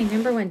what would be my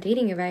number 1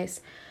 dating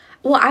advice?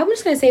 Well, I'm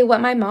just going to say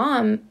what my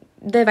mom,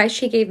 the advice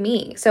she gave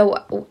me.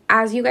 So,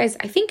 as you guys,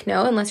 I think,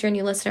 know, unless you're a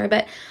new listener,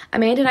 but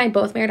Amanda and I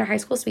both married our high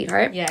school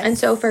sweetheart. Yes. And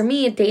so, for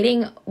me,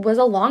 dating was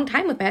a long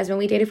time with my husband.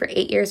 We dated for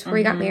 8 years before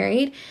we got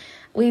married.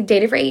 We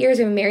dated for 8 years.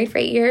 We've been married for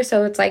 8 years.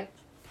 So, it's like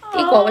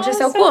equal, which is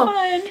so cool.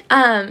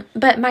 Fun.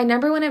 But my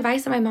number 1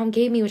 advice that my mom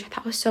gave me, which I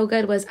thought was so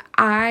good, was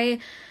I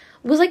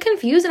was like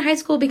confused in high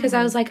school, because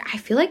I was like, I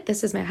feel like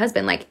this is my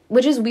husband, like,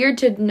 which is weird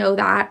to know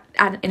that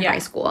in high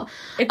school.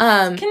 It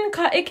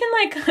can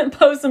like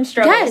pose some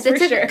struggles. Yes, it's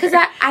for sure. Because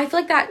I feel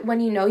like that when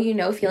you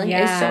know feeling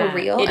is so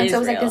real, and so it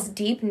was like this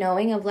deep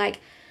knowing of like,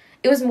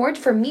 it was more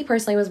for me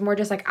personally. It was more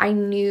just like I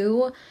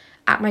knew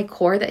at my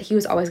core that he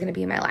was always going to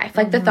be in my life.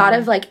 Like the thought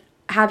of like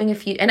having a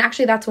few, and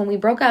actually that's when we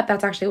broke up.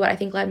 That's actually what I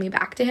think led me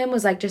back to him,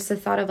 was like just the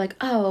thought of like,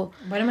 oh,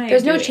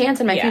 there's no chance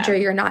in my future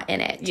you're not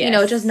in it.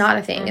 Yes. It's just not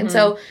a thing. And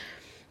so.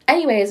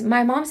 Anyways,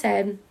 my mom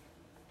said,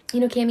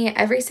 Cami,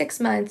 every 6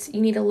 months,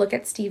 you need to look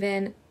at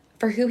Steven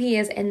for who he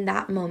is in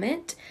that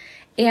moment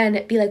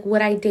and be like,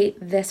 would I date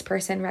this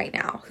person right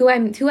now? Who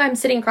I'm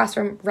sitting across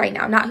from right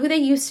now. Not who they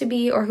used to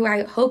be or who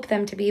I hope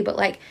them to be, but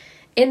like,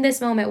 in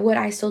this moment, would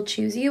I still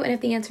choose you? And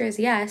if the answer is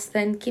yes,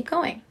 then keep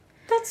going.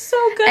 That's so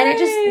good. And it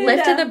just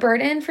lifted the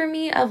burden for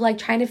me of like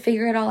trying to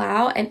figure it all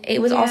out. And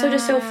it was also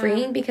just so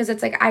freeing, because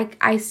it's like,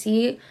 I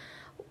see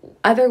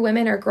other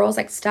women or girls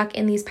like stuck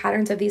in these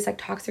patterns of these like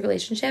toxic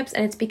relationships,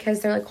 and it's because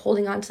they're like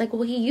holding on to like,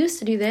 well, he used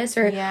to do this,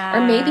 or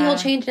maybe he'll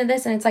change into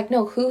this, and it's like,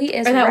 no, who he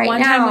is right now. Or that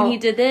one time when he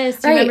did this.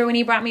 Do you remember when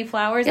he brought me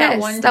flowers that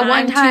one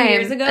time 2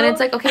 years ago? And it's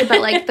like, okay, but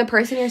like the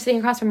person you're sitting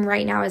across from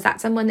right now, is that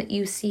someone that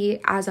you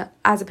see as a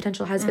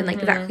potential husband?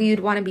 Like, is that who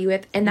you'd want to be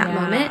with in that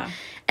moment?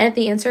 And if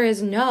the answer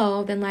is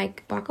no, then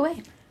like walk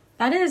away.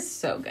 That is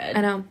so good.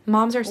 I know.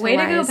 Moms are so wise. Way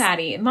to go,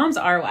 Patty. Moms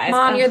are wise.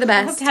 Mom, you're the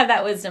best. I hope to have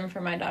that wisdom for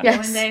my daughter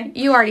one day.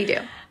 You already do.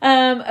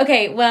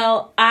 Okay,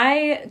 well,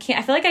 I feel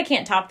like I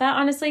can't top that,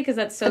 honestly, because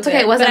that's so good. It's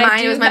okay. It wasn't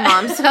mine. It was my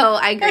mom, so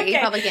I agree. Okay. You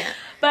probably can't.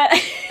 But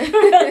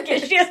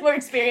she has more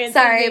experience.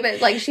 Sorry, but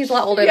like she's a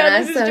lot older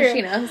than us, so true.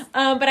 She knows.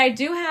 But I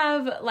do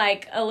have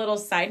like a little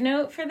side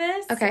note for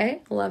this.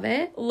 Okay, love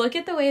it. Look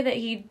at the way that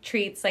he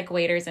treats like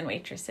waiters and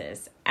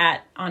waitresses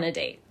on a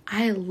date.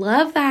 I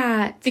love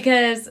that.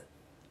 Because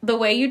the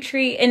way you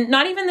treat, and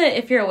not even that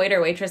if you're a waiter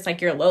or waitress,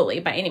 like you're lowly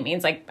by any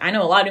means. Like I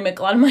know a lot who make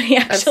a lot of money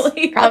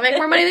actually. Probably make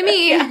more money than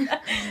me. Yeah.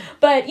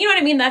 But you know what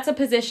I mean? That's a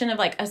position of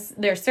like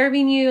they're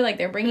serving you, like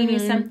they're bringing you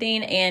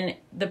something, and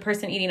the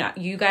person eating,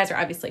 you guys are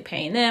obviously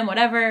paying them,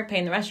 whatever,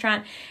 paying the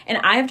restaurant. And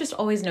I've just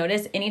always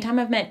noticed anytime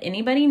I've met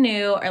anybody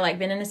new or like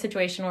been in a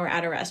situation where we're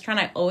at a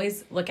restaurant, I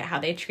always look at how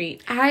they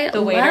treat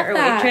the waiter or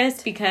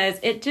waitress, because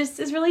it just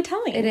is really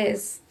telling. It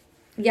is.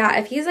 Yeah,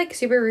 if he's, like,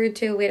 super rude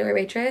to a waiter or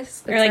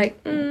waitress, it's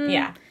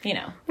yeah,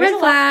 red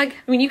flag.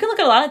 I mean, you can look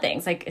at a lot of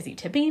things. Like, is he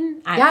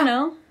tipping? I don't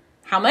know.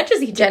 how much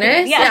is he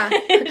generous? Yeah.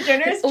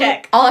 Generous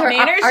check. All our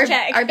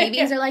check. Our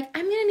babies are like,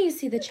 I'm going to need to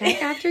see the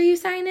check after you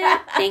sign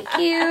it. Thank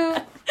you.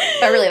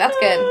 But really, that's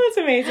good. Oh, that's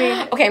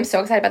amazing. Okay, I'm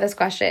so excited about this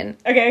question.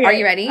 Okay. Are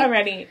you ready? I'm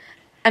ready.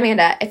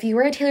 Amanda, if you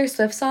were a Taylor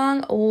Swift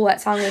song, what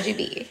song would you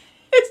be?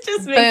 It's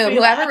just boom.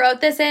 Whoever wrote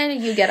this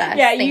in, you get us.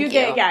 Yeah, you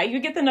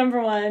get the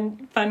number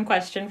one fun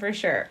question for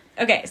sure.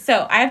 Okay,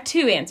 so I have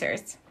 2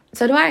 answers.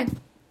 So do I.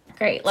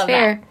 Great, love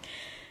that.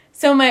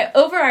 So my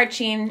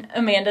overarching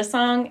Amanda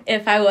song,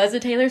 if I was a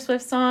Taylor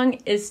Swift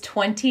song, is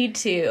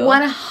 22.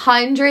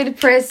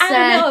 100%.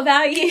 I don't know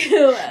about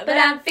you, but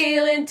I'm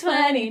feeling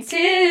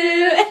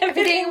 22.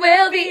 Everything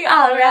will be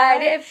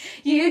alright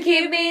if you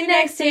keep me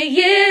next to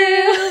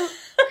you.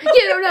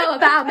 You don't know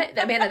about me.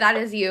 Amanda, that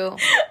is you. Okay.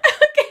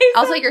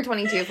 Also, you're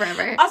 22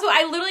 forever. Also,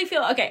 I literally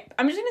feel, okay,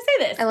 I'm just going to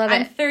say this. I love it.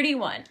 I'm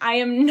 31.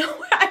 I'm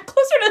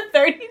closer to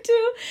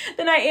 32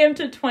 than I am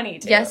to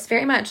 22. Yes,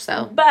 very much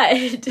so. But,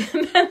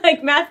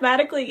 like,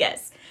 mathematically,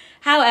 yes.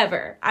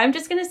 However, I'm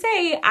just going to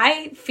say,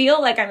 I feel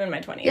like I'm in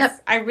my 20s.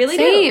 Yep. I really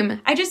do.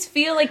 I just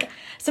feel like,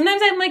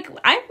 sometimes I'm like,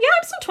 I'm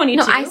still 22.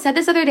 No, I said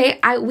this other day,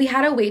 we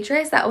had a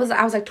waitress I was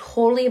like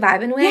totally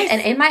vibing with. Yes.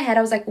 And in my head,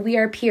 I was like, we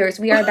are peers.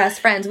 We are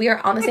best friends. We are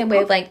on the same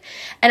wavelength.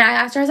 And I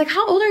asked her, I was like,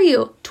 how old are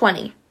you?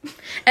 20.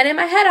 And in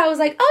my head, I was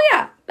like, oh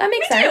yeah, that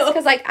makes sense.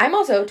 Because like, I'm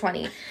also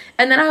 20.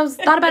 And then I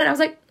thought about it and I was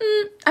like,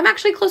 I'm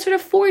actually closer to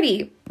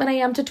 40 than I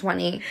am to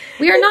 20.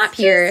 We are not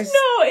peers.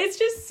 It's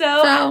just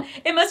so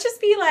it must just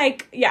be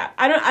like, yeah,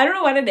 I don't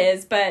know what it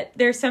is, but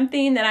there's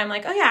something that I'm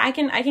like, oh yeah, I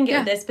can get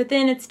with this. But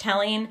then it's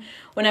telling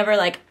whenever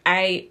like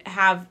I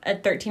have a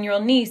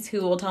 13-year-old niece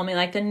who will tell me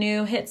like the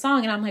new hit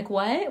song and I'm like,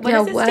 what? What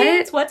is this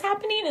dance? What's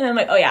happening? And then I'm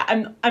like, oh yeah,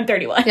 I'm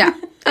 31. Yeah.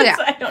 Oh, yeah.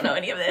 So I don't know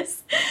any of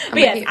this. But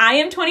yes, I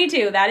am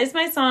 22. That is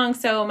my song.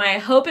 So my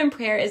hope and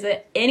prayer is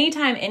that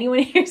anytime anyone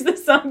hears the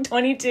song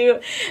 22,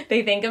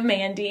 they think of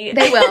Mandy.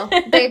 They will.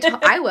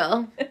 I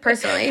will,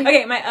 personally.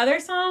 Okay, my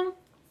other song,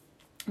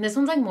 this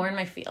one's like more in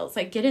my feels.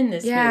 Like, get in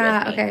this mood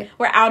with me. Okay.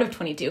 We're out of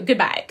 22.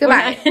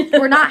 Goodbye.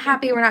 We're not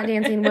happy. We're not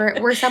dancing.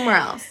 We're somewhere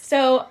else.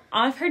 So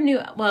I've heard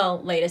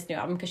latest new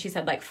album because she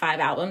said like 5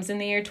 albums in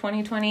the year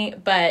 2020,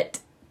 but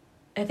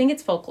I think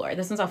it's Folklore.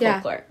 This one's all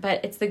Folklore,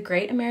 but it's The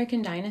Great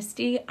American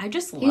Dynasty. I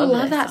just love You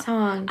love that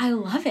song. I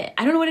love it.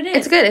 I don't know what it is.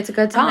 It's good. It's a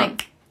good song. I'm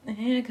like,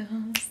 there it goes.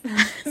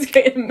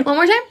 One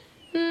more time.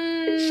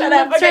 Shut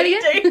up. Okay,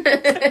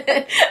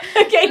 okay,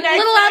 next. A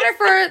little louder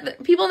for the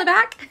people in the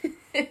back.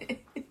 Okay.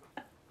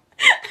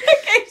 All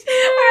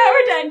right,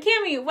 we're done.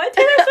 Cammie, what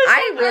Taylor Swift song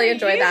I really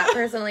enjoyed that,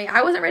 personally.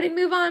 I wasn't ready to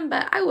move on,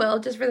 but I will,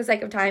 just for the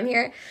sake of time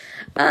here.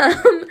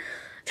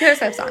 Taylor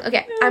Swift song.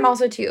 Okay, I'm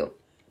also 2.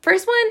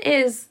 First one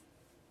is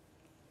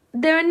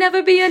There'll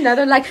Never Be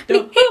Another Like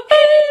Me.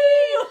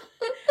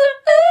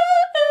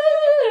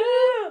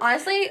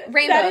 Honestly,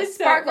 rainbows,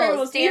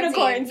 sparkles,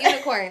 dancing,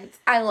 unicorns.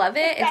 I love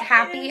it. It's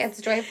happy.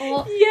 It's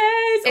joyful.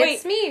 Yes.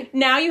 It's me.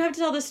 Now you have to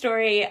tell the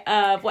story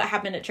of what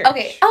happened at church.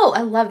 Okay. Oh,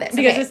 I love this.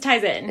 Because this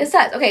ties in. This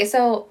does. Okay,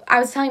 so I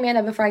was telling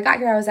Amanda before I got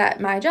here, I was at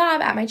my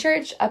job, at my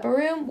church, upper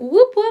room.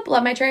 Whoop, whoop.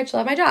 Love my church.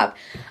 Love my job.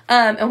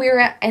 And we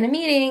were in a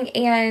meeting,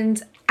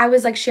 and I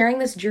was, like, sharing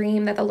this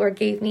dream that the Lord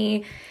gave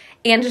me,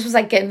 and just was,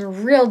 like, getting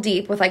real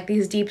deep with, like,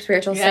 these deep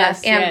spiritual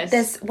stuff. And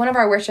one of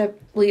our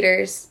worship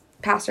leaders,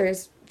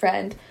 pastor's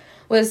friend,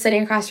 was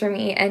sitting across from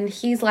me, and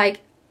he's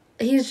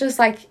just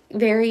like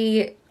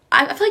very,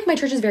 I feel like my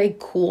church is very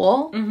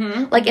cool,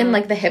 like in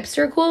like the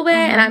hipster cool way,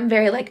 and I'm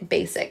very like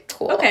basic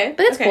cool. Okay,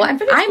 but it's cool. I'm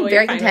cool.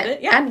 Very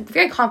content. Yeah. I'm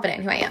very confident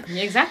in who I am.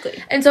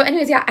 Exactly. And so,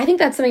 anyways, I think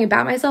that's something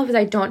about myself is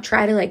I don't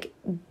try to like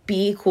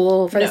be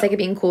cool for the sake of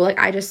being cool. Like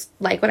I just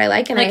like what I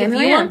like, and like I am.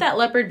 If you want that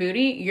leopard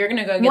booty, you're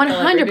gonna go get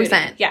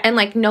 100%. Yeah, and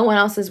like no one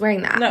else is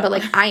wearing that, but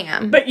like I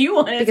am. But you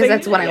want it because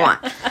that's what I want.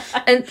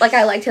 And like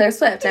I like Taylor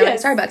Swift, and I like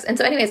Starbucks, and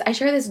so anyways, I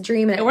share this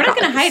dream, and we're not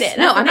gonna hide it.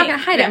 No, I'm not gonna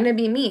hide it. I'm gonna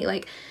be me.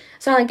 Like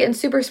so, I'm like getting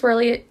super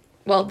swirly.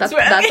 Well, that's the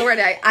word.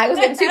 I was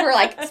getting super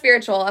like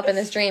spiritual up in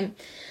this dream,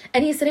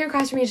 and he's sitting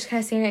across from me, just kind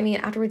of staring at me.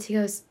 And afterwards, he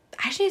goes,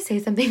 "I actually say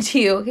something to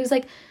you." He was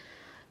like,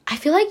 "I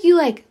feel like you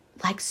like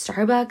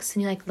Starbucks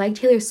and you like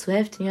Taylor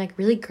Swift and you're like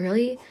really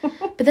girly,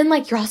 but then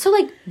like you're also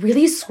like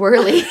really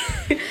swirly."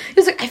 He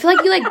was like, "I feel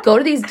like you like go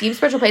to these deep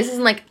spiritual places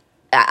and like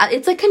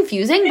it's like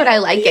confusing, but I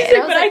like it." And I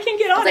was but like, I can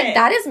get on it. Like,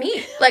 that is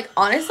me. Like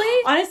honestly,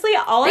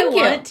 all I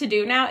want to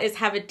do now is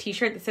have a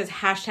T-shirt that says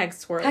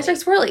 #swirly.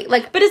 #swirly.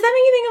 Like, but does that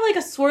make you think of like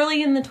a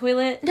swirly in the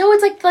toilet? No,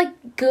 it's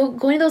like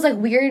going to those like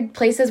weird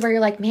places where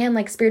you're like, man,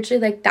 like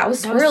spiritually, like that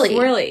was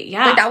swirly.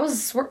 Yeah, like that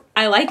was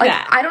I like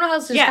that. I don't know how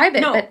else to describe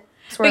it, but.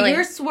 Swirling. But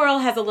your swirl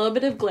has a little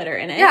bit of glitter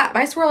in it. Yeah,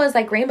 my swirl is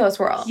like rainbow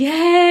swirl.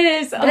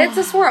 Yes. But it's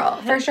a swirl,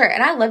 for sure.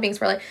 And I love being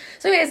swirly.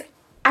 So anyways,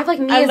 I feel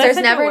like me is there's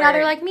never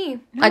another like me.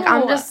 No. Like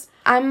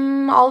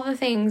I'm all the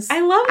things.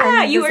 I love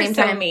that. You are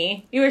so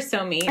me. You are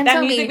so me. I'm that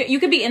so music, me. You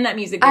could be in that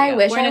music video. I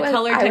wish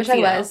I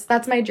was.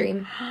 That's my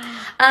dream.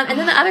 And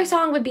then the other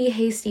song would be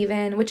Hey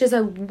Stephen, which is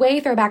a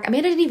way throwback.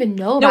 Amanda didn't even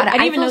know about it. I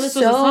didn't even know this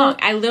was a song.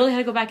 I literally had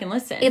to go back and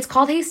listen. It's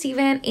called Hey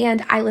Stephen,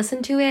 and I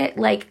listened to it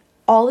like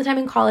all the time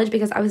in college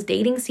because I was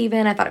dating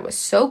Steven. I thought it was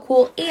so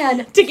cool.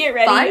 And to get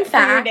ready for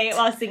your date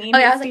while singing. Oh,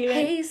 yeah, I was Steven.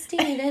 Like, hey,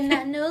 Steven,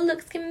 I know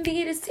looks can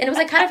be this. And it was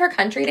like kind of her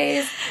country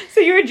days.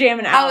 So you were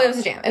jamming out. Oh, it was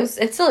a jam.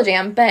 It's still a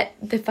jam. But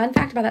the fun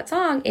fact about that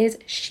song is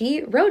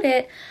she wrote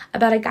it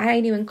about a guy I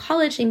knew in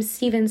college named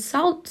Steven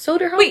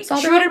Soderholm. Wait,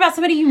 she wrote it about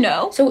somebody you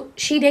know? So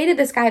she dated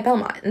this guy at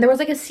Belmont. And there was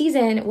like a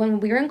season when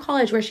we were in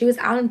college where she was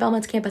out on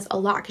Belmont's campus a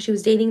lot because she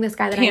was dating this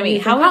guy that I knew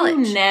in college. How have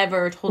you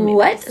never told me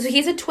What? this? So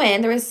he's a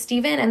twin. There was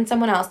Steven and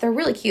someone else. They're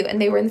really cute.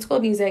 And they were in the School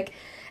of Music.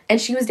 And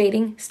she was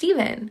dating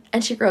Steven.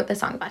 And she wrote the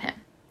song about him.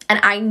 And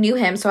I knew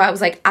him. So I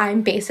was like,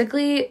 I'm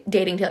basically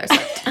dating Taylor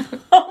Swift.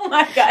 Oh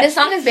my gosh. This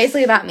song is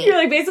basically about me. You're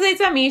like, basically it's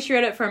about me. She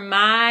wrote it for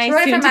my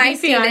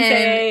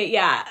fiance.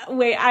 Yeah.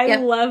 Wait, I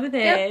love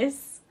this. Yep.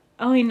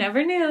 Oh, we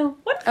never knew.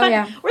 What fun. Oh,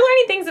 yeah. We're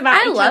learning things about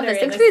each other. I love this.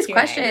 Thanks for these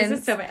questions. This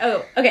is so fun.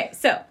 Oh, okay.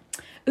 So,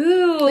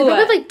 ooh. We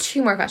have like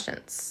 2 more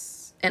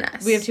questions in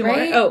us. We have 2 more?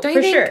 Oh,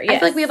 for sure. Yes. I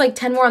feel like we have like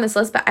 10 more on this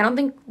list, but I don't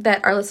think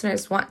that our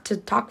listeners want to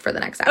talk for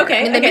the next hour. Okay.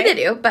 I mean, maybe they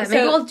do, but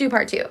maybe we'll do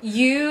part 2.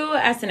 You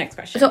ask the next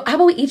question. So, how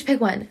about we each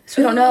pick one?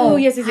 So we don't know. Oh,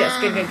 yes.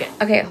 Good.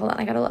 Okay, hold on.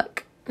 I gotta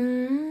look.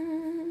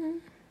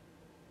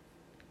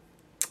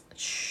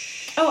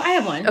 Oh, I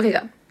have one. Okay,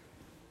 go.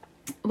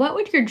 What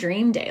would your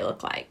dream day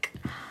look like?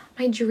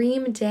 My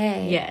dream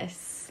day.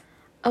 Yes.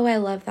 Oh, I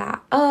love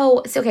that.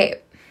 Oh, it's okay.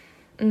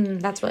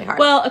 That's really hard.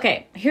 Well,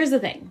 okay. Here's the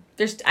thing.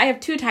 I have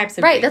 2 types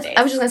of dream days.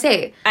 I was just gonna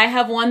say. I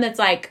have one that's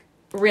like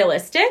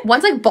realistic.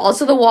 One's like balls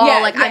to the wall.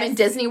 I'm in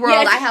Disney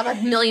World. I have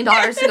 $1 million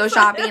to go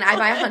shopping. I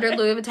buy 100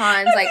 Louis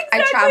Vuittons. Like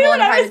I travel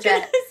in a private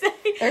jet.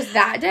 There's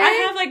that day.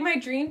 I have like my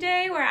dream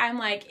day where I'm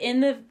like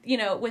in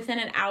the, within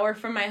an hour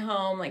from my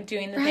home, like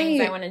doing the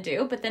things I want to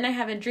do. But then I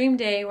have a dream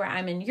day where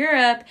I'm in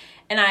Europe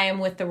and I am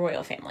with the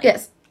royal family.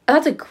 Yes. Oh,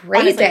 that's a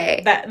great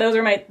day. Those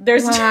are my.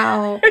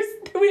 Wow.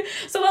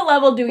 So what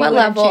level do we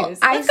want to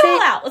choose? Let's go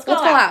out. Let's go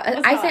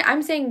out.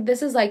 I'm saying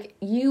this is like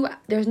you.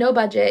 There's no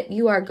budget.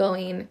 You are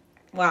going.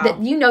 Wow.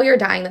 You're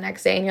dying the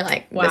next day, and you're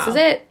like, this is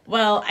it.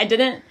 Well, I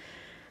didn't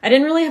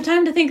really have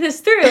time to think this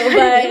through,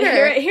 but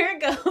here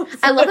it goes.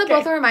 I love that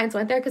both of our minds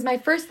went there because my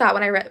first thought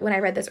when I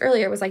read this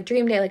earlier was like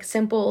dream day, like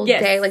simple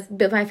day, like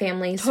with my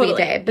family, sweet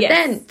day. But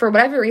then for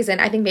whatever reason,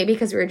 I think maybe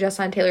because we were just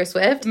on Taylor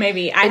Swift,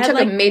 maybe I took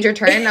a major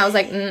turn. And I was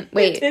like,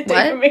 wait,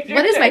 what?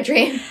 What is my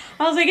dream?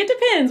 I was like, it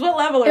depends. What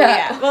level are we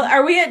at? Well,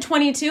 are we at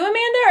 22,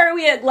 Amanda, or are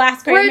we at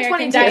Last Great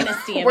American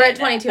Dynasty? Amanda? We're at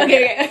 22.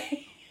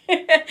 Okay.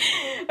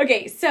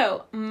 Okay,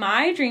 so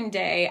my dream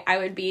day,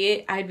 I'd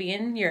be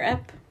in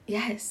Europe.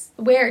 Yes.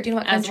 Where? Do you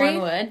know what country? As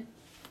one would.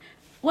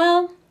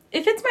 Well,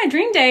 if it's my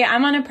dream day,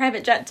 I'm on a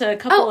private jet to a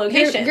couple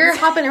locations. You're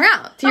hopping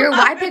around. So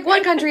why pick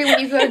one country when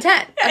you go to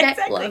 10? Okay,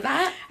 exactly. Love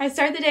that. I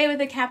start the day with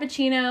a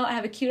cappuccino. I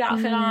have a cute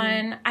outfit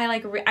on.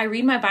 I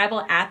read my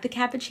Bible at the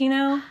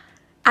cappuccino.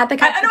 At the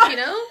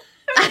cappuccino?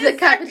 At the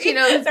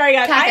cappuccino. Sorry,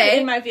 guys. Cafe. I'm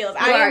in my feels.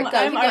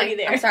 I'm already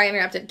there. I'm sorry, I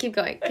interrupted. Keep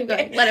going.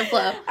 Let it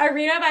flow. I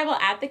read my Bible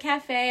at the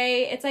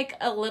cafe. It's like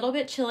a little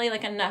bit chilly,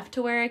 like enough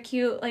to wear a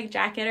cute like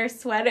jacket or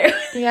sweater.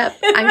 Yep,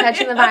 I'm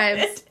catching the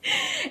vibes.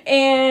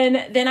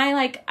 And then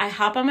I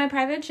hop on my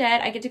private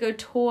jet. I get to go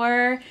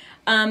tour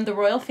the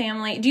royal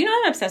family. Do you know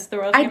I'm obsessed with the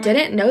royal family? I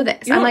didn't know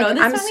this.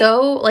 I'm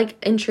so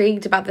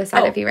intrigued about this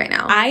side of you right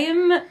now. I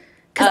am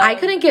because I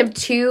couldn't give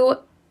 2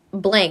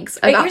 blanks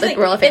about the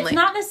royal family. It's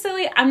not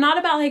necessarily. I'm not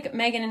about like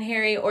Meghan and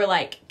Harry or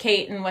like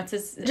Kate and what's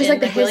his. Just like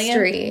the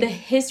history. The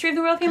history of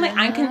the royal family.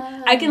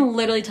 I can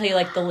literally tell you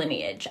like the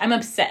lineage. I'm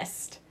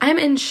obsessed. I'm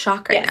in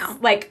shock right now.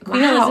 Like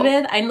Queen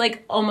Elizabeth, I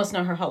like almost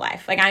know her whole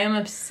life. Like I am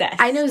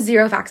obsessed. I know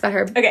 0 facts about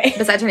her. Okay.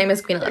 Besides her name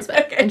is Queen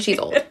Elizabeth, and she's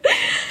old.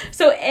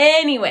 So,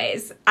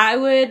 anyways, I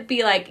would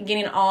be like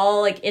getting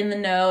all like in the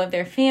know of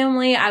their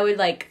family. I would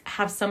like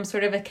have some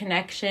sort of a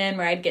connection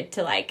where I'd get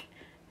to like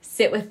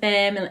sit with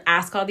them and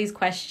ask all these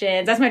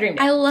questions. That's my dream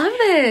day. I love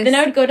this. Then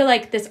I would go to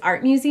like this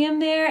art museum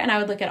there and I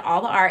would look at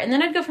all the art and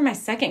then I'd go for my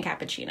second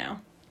cappuccino.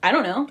 I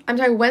don't know. I'm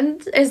sorry,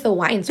 when is the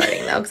wine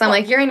starting though? Because I'm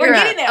like, you're in Europe.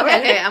 Getting there.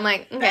 Okay. I'm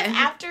like, okay.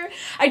 After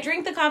I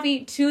drink the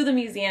coffee to the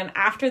museum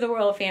after the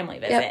royal family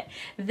visit. Yep.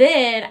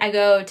 Then I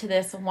go to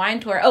this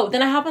wine tour. Oh,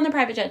 then I hop on the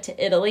private jet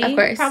to Italy. Of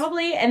course.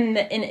 Probably. And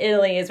in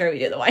Italy is where we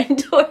do the wine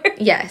tour.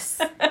 Yes.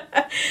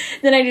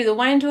 Then I do the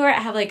wine tour. I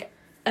have like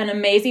an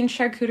amazing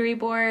charcuterie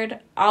board,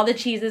 all the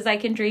cheeses I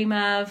can dream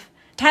of.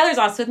 Tyler's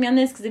also with me on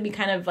this because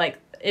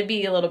it'd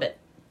be a little bit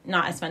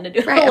not as fun to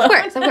do it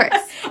alone. Of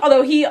course.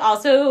 Although he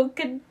also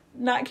could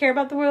not care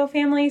about the royal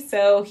family,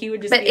 so he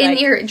would just But in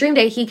your dream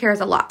day, he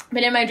cares a lot.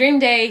 But in my dream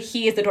day,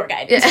 he is the tour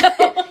guide. Yeah.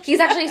 So. He's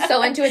actually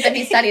so into it that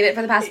he studied it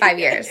for the past 5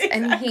 years,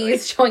 and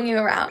he's showing you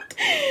around.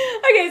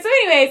 Okay, so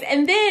anyways,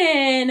 and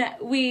then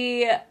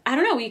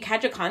we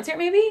catch a concert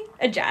maybe?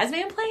 A jazz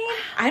band playing?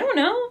 I don't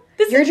know.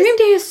 Your dream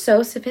day is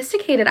so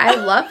sophisticated. I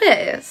love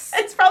this.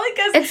 It's probably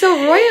because it's so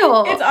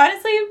royal. It's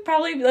honestly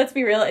probably, let's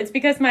be real, it's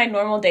because my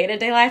normal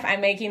day-to-day life,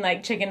 I'm making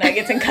like chicken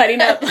nuggets and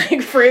cutting up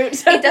like fruit.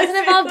 So it doesn't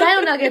involve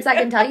dino nuggets, I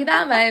can tell you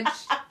that much.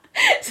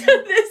 So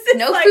this is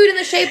no food in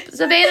the shapes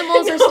of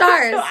animals or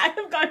stars. So I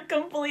have gone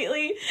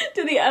completely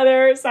to the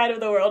other side of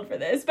the world for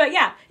this. But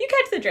yeah, you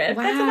catch the drift.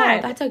 Wow, that's a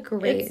vibe. That's a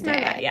great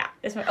day. Yeah.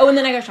 And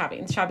then I go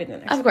shopping. Shopping the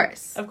next Of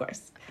course. Of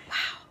course. Wow.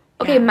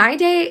 Okay, my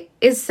day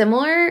is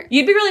similar.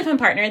 You'd be a really fun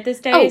partner at this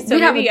day, so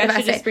maybe I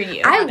should just bring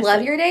you. I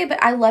love your day,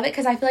 but I love it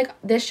because I feel like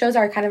this shows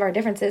our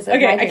differences.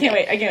 Okay, I can't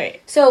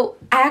wait. So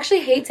I actually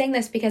hate saying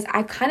this because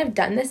I've kind of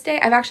done this day.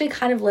 I've actually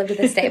kind of lived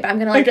this day, but I'm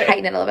going to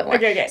heighten it a little bit more.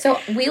 Okay. So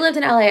we lived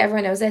in LA.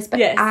 Everyone knows this, but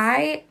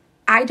I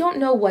don't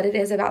know what it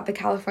is about the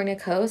California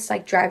coast,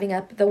 like driving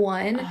up the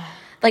one.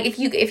 Like, if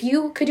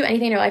you could do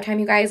anything in your lifetime,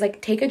 you guys,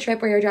 like, take a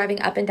trip where you're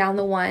driving up and down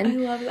the one. I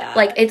love that.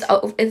 Like,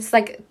 it's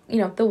like,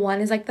 the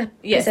one is, like, the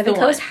Pacific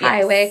Coast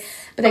Highway. Yes.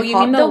 But they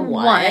call it the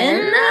one.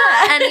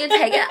 And you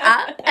take it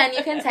up, and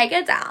you can take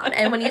it down.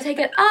 And when you take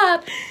it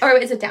up, or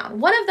is it down?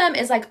 One of them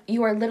is, like,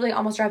 you are literally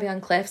almost driving on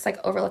cliffs, like,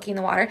 overlooking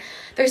the water.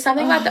 There's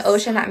something about the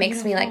ocean that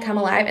makes me, like, come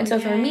alive. And so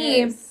for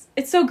me...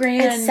 It's so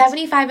grand. It's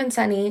 75 and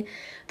sunny.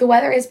 The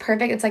weather is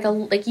perfect. It's like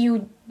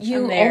you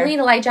only need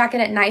a light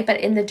jacket at night, but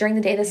during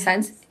the day the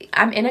sun's.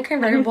 I'm in a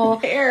convertible.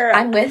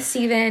 I'm with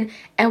Steven,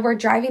 and we're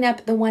driving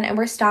up the one, and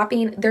we're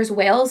stopping. There's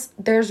whales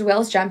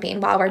jumping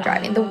while we're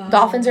driving. The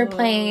dolphins are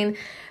playing.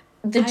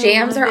 The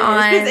jams are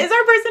on. This is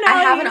our personality.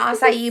 I have an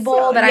acai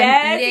bowl that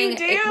I'm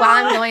eating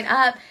while I'm going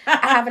up.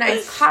 I have an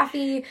iced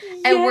coffee,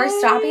 and we're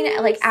stopping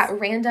at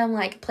random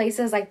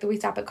places. Like we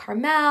stop at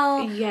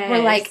Carmel.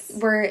 Yes.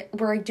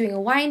 We're doing a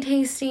wine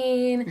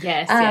tasting.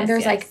 Yes.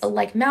 There's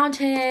like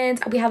mountains.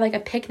 We have a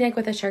picnic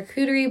with a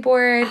charcuterie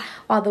board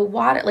while the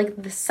water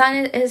the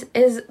sun is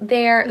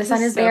there. The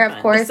sun is there,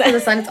 of course. The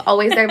sun is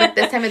always there, but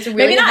this time it's really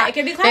maybe not. Hot. It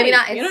could be cloudy. Maybe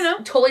not. It's you don't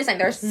know. Totally sunny.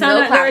 There's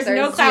no clouds. There's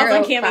no clouds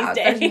on Cammie's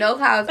day. There's no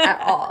clouds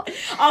at all.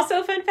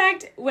 Also, fun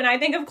fact, when I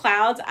think of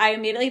clouds, I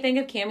immediately think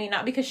of Cammie,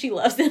 not because she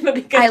loves them, but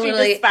because she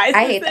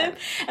despises them.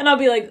 And I'll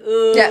be like,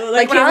 ugh. Yeah,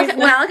 when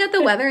I look at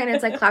the weather and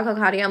it's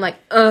cloudy, I'm like,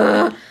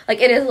 ugh.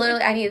 It is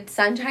literally, I need a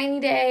sunshiny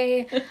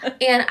day.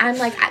 And I'm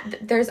like,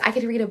 I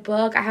could read a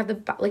book. I have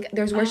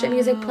there's worship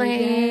music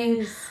playing.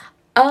 Yes.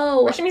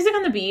 Oh. Worship music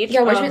on the beach?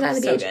 Yeah, worship music on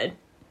the beach. So good.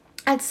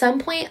 At some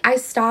point, I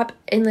stop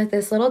in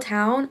this little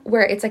town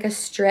where it's a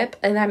strip,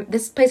 and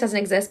this place doesn't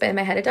exist, but in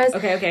my head it does.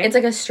 Okay. It's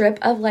a strip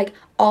of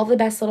all the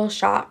best little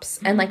shops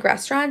and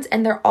restaurants,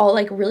 and they're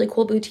all really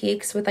cool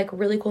boutiques with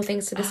really cool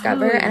things to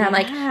discover. And I'm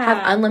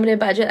have unlimited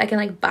budget. I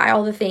can buy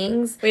all the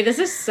things. Wait, this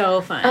is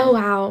so fun. Oh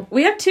wow,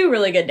 we have 2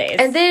 really good days.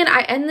 And then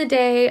I end the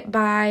day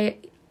by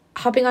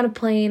hopping on a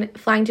plane,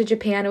 flying to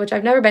Japan, which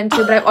I've never been to,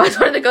 but I've always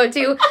wanted to go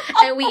to,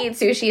 and we eat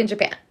sushi in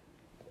Japan.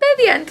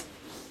 That's the end.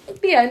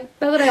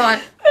 That's what I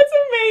want. That's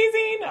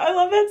amazing. I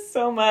love that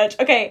so much.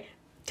 Okay,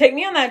 take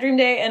me on that dream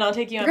day, and I'll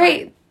take you on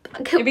mine.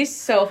 It'd be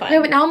so fun. Okay,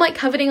 but now I'm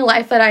coveting a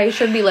life that I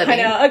should be living.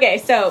 I know. Okay,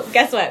 so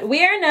guess what?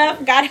 We are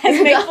enough. God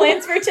has made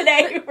plans for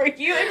today, for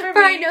you and for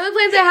me. I know the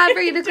plans I have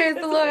for you, declares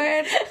the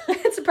Lord.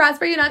 It's to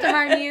prosper you, not to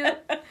harm you. Plans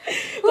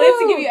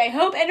to give you a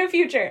hope and a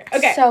future.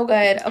 Okay. So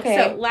good. Okay.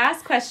 So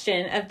last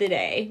question of the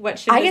day. What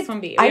should this one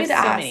be? I get to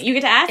ask. Many. You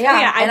get to ask? Yeah,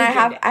 oh,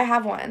 yeah I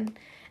have one.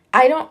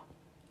 I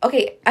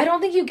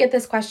don't think you get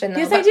this question, though.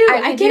 Yes, I do.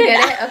 I get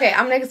it. Okay,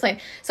 I'm going to explain.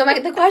 So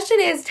the question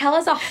is, tell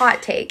us a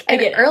hot take. And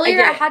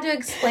earlier I had to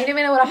explain to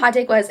Amanda what a hot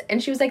take was,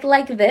 and she was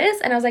like this?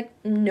 And I was like,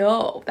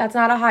 no, that's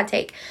not a hot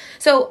take.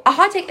 So a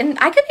hot take, and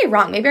I could be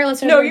wrong. Maybe our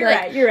listeners will be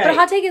like, you're right. But a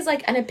hot take is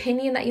an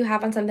opinion that you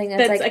have on something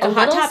that's a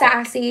little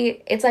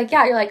sassy. It's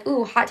you're like,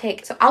 ooh, hot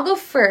take. So I'll go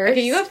first.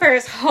 Okay, you go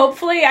first.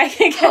 Hopefully I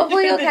can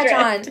Hopefully you'll catch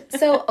on.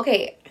 So,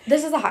 okay,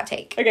 this is a hot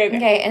take.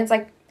 Okay. And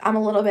it's I'm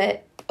a little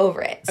bit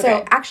over it.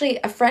 So actually,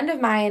 a friend of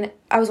mine,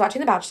 I was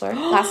watching The Bachelor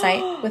last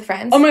night with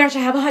friends. Oh my gosh, I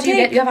have a hot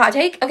take. You have a hot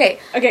take? Okay.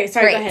 Okay,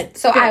 sorry, go ahead.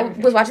 So I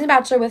was watching The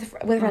Bachelor with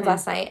friends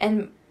last night,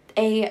 and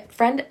a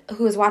friend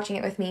who was watching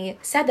it with me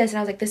said this, and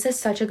I was like, this is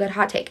such a good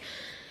hot take.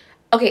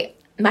 Okay,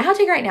 my hot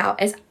take right now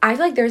is I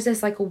feel like there's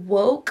this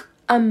woke,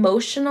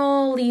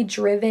 emotionally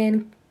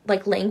driven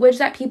language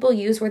that people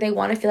use where they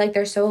want to feel like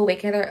they're so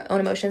awake to their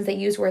own emotions. They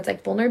use words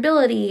like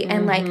vulnerability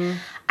and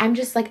I'm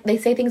just they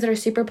say things that are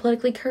super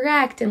politically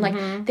correct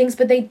and things,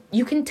 but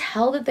you can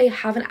tell that they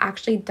haven't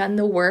actually done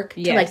the work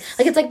to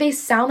it's they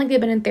sound like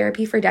they've been in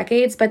therapy for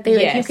decades, but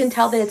they you can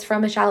tell that it's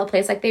from a shallow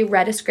place. They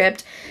read a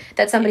script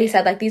that somebody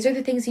said these are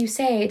the things you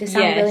say to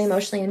sound really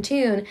emotionally in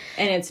tune,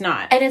 and it's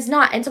not.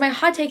 And so my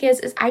hot take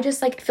is I just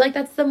feel like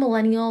that's the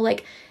millennial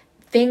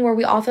thing where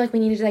we all feel like we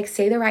need to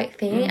say the right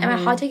thing. And my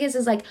hot take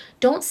is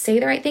don't say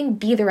the right thing,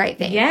 be the right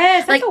thing.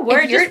 Yes, that's a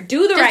word. Just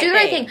do the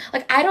right thing.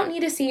 I don't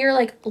need to see your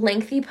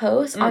lengthy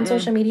posts on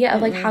social media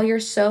of how you're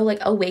so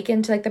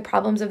awakened to the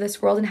problems of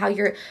this world and how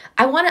you're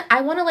I want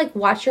to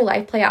watch your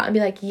life play out and be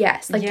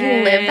yes, you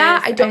live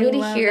that. I don't need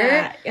to hear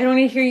it. I don't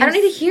need to hear you. I don't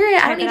need to hear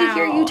it. I don't need to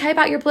hear you type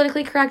out your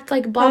politically correct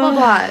blah blah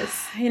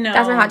blahs. I know.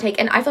 That's my hot take.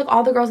 And I feel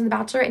all the girls in The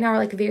Bachelor right now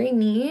are very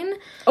mean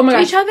to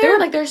each other.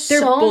 They're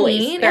so bullies.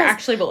 mean. They're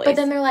actually bullies. But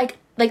then they're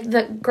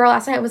the girl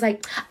last night was I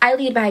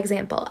lead by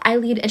example. I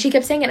lead. And she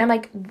kept saying it. And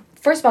I'm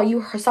first of all,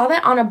 you saw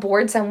that on a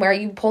board somewhere.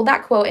 You pulled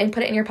that quote and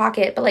put it in your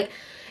pocket. But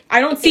I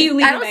don't see you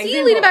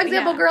leading by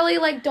example, girly.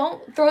 Like,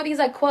 don't throw these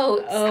like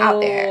quotes out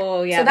there.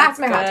 Oh, yeah. So that's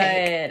my hot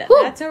take.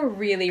 Whew. That's a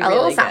really, really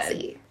little sassy.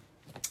 Good.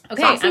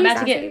 Okay, saucy, I'm about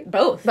to get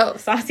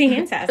both saucy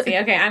and sassy.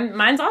 Okay,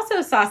 mine's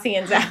also saucy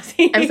and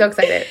sassy. I'm so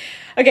excited.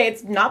 Okay,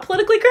 it's not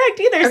politically correct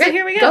either. Okay, so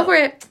here we go. Go for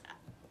it.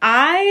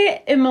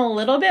 I am a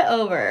little bit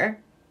over.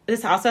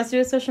 This also has to do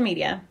with social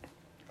media.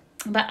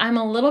 But I'm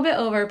a little bit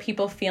over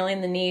people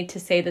feeling the need to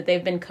say that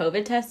they've been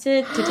COVID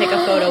tested to take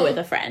a photo with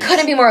a friend.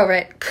 Couldn't be more over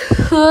it.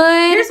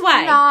 Here's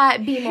why.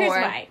 Not be more. Here's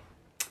why.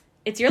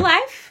 It's your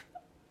life.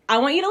 I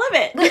want you to live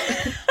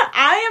it.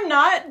 I am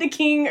not the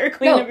king or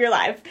queen of your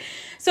life.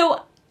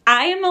 So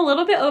I am a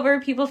little bit over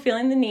people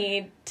feeling the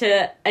need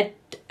to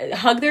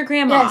hug their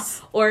grandma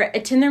or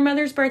attend their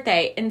mother's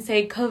birthday and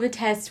say COVID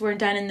tests were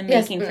done in the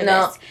making for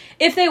this.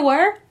 If they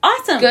were,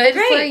 awesome. Good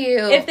great. for you.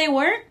 If they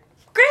weren't,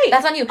 great.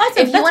 That's on you.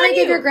 Awesome. If you want to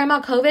give your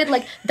grandma COVID,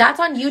 like, that's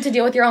on you to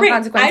deal with your own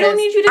consequences. I don't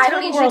need you to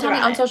tell me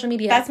on social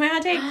media. That's my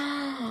hot take.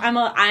 I'm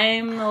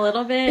a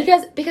little bit...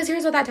 Because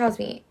here's what that tells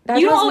me.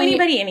 You don't owe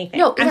anybody anything.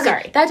 No, I'm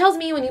sorry. That tells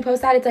me when you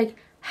post that, it's like,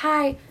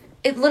 hi.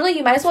 It literally,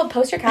 you might as well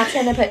post your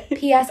caption and then put,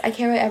 P.S. I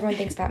care what everyone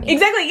thinks about me.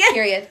 Exactly, yeah.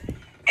 Period.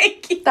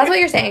 That's what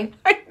you're saying.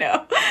 I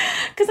know.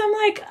 Because I'm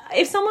like,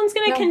 if someone's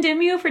going to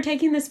condemn you for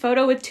taking this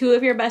photo with two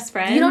of your best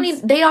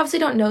friends... They obviously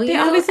don't know you. They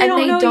obviously don't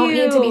know you. And they don't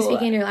need to be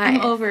speaking in your life.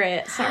 I'm over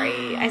it.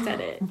 Sorry, I said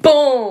it.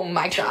 Boom!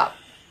 Mic drop.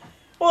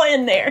 We'll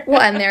end there.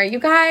 You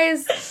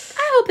guys.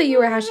 I hope that you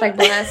were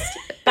 #blessed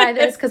by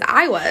this, because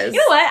I was. You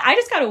know what? I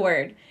just got a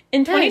word.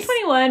 In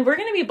 2021, we're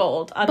going to be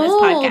bold on this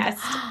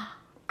podcast.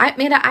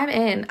 Amanda, I'm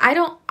in.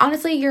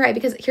 Honestly, you're right,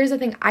 because here's the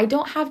thing. I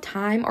don't have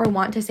time or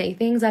want to say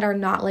things that are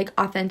not, like,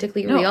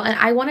 authentically real. And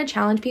I want to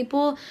challenge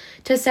people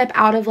to step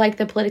out of, like,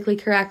 the politically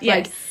correct.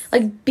 Yes.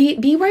 Like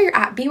be where you're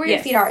at. Be where your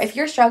feet are. If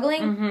you're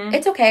struggling,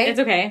 it's okay. It's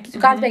okay.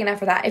 God's big enough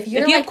for that. If you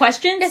have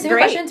questions, if you have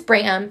questions,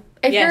 bring them.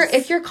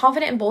 If you're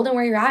confident and bold in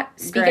where you're at,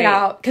 speak it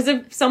out. Because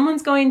if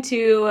someone's going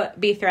to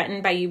be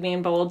threatened by you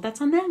being bold, that's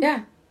on them.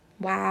 Yeah.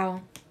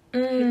 Wow.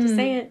 Hate to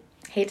say it.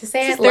 Hate to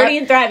say it. Sturdy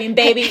and thriving,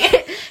 baby.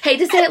 Hate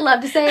to say it. Love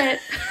to say it.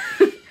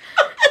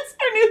 That's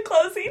our new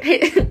closing.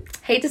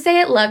 Hate to say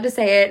it. Love to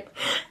say it.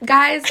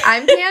 Guys,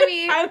 I'm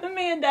Tammy. I'm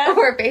Amanda.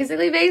 We're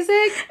basically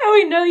basic. And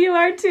we know you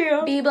are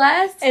too. Be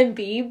blessed. And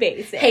be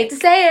basic. Hate to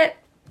say it.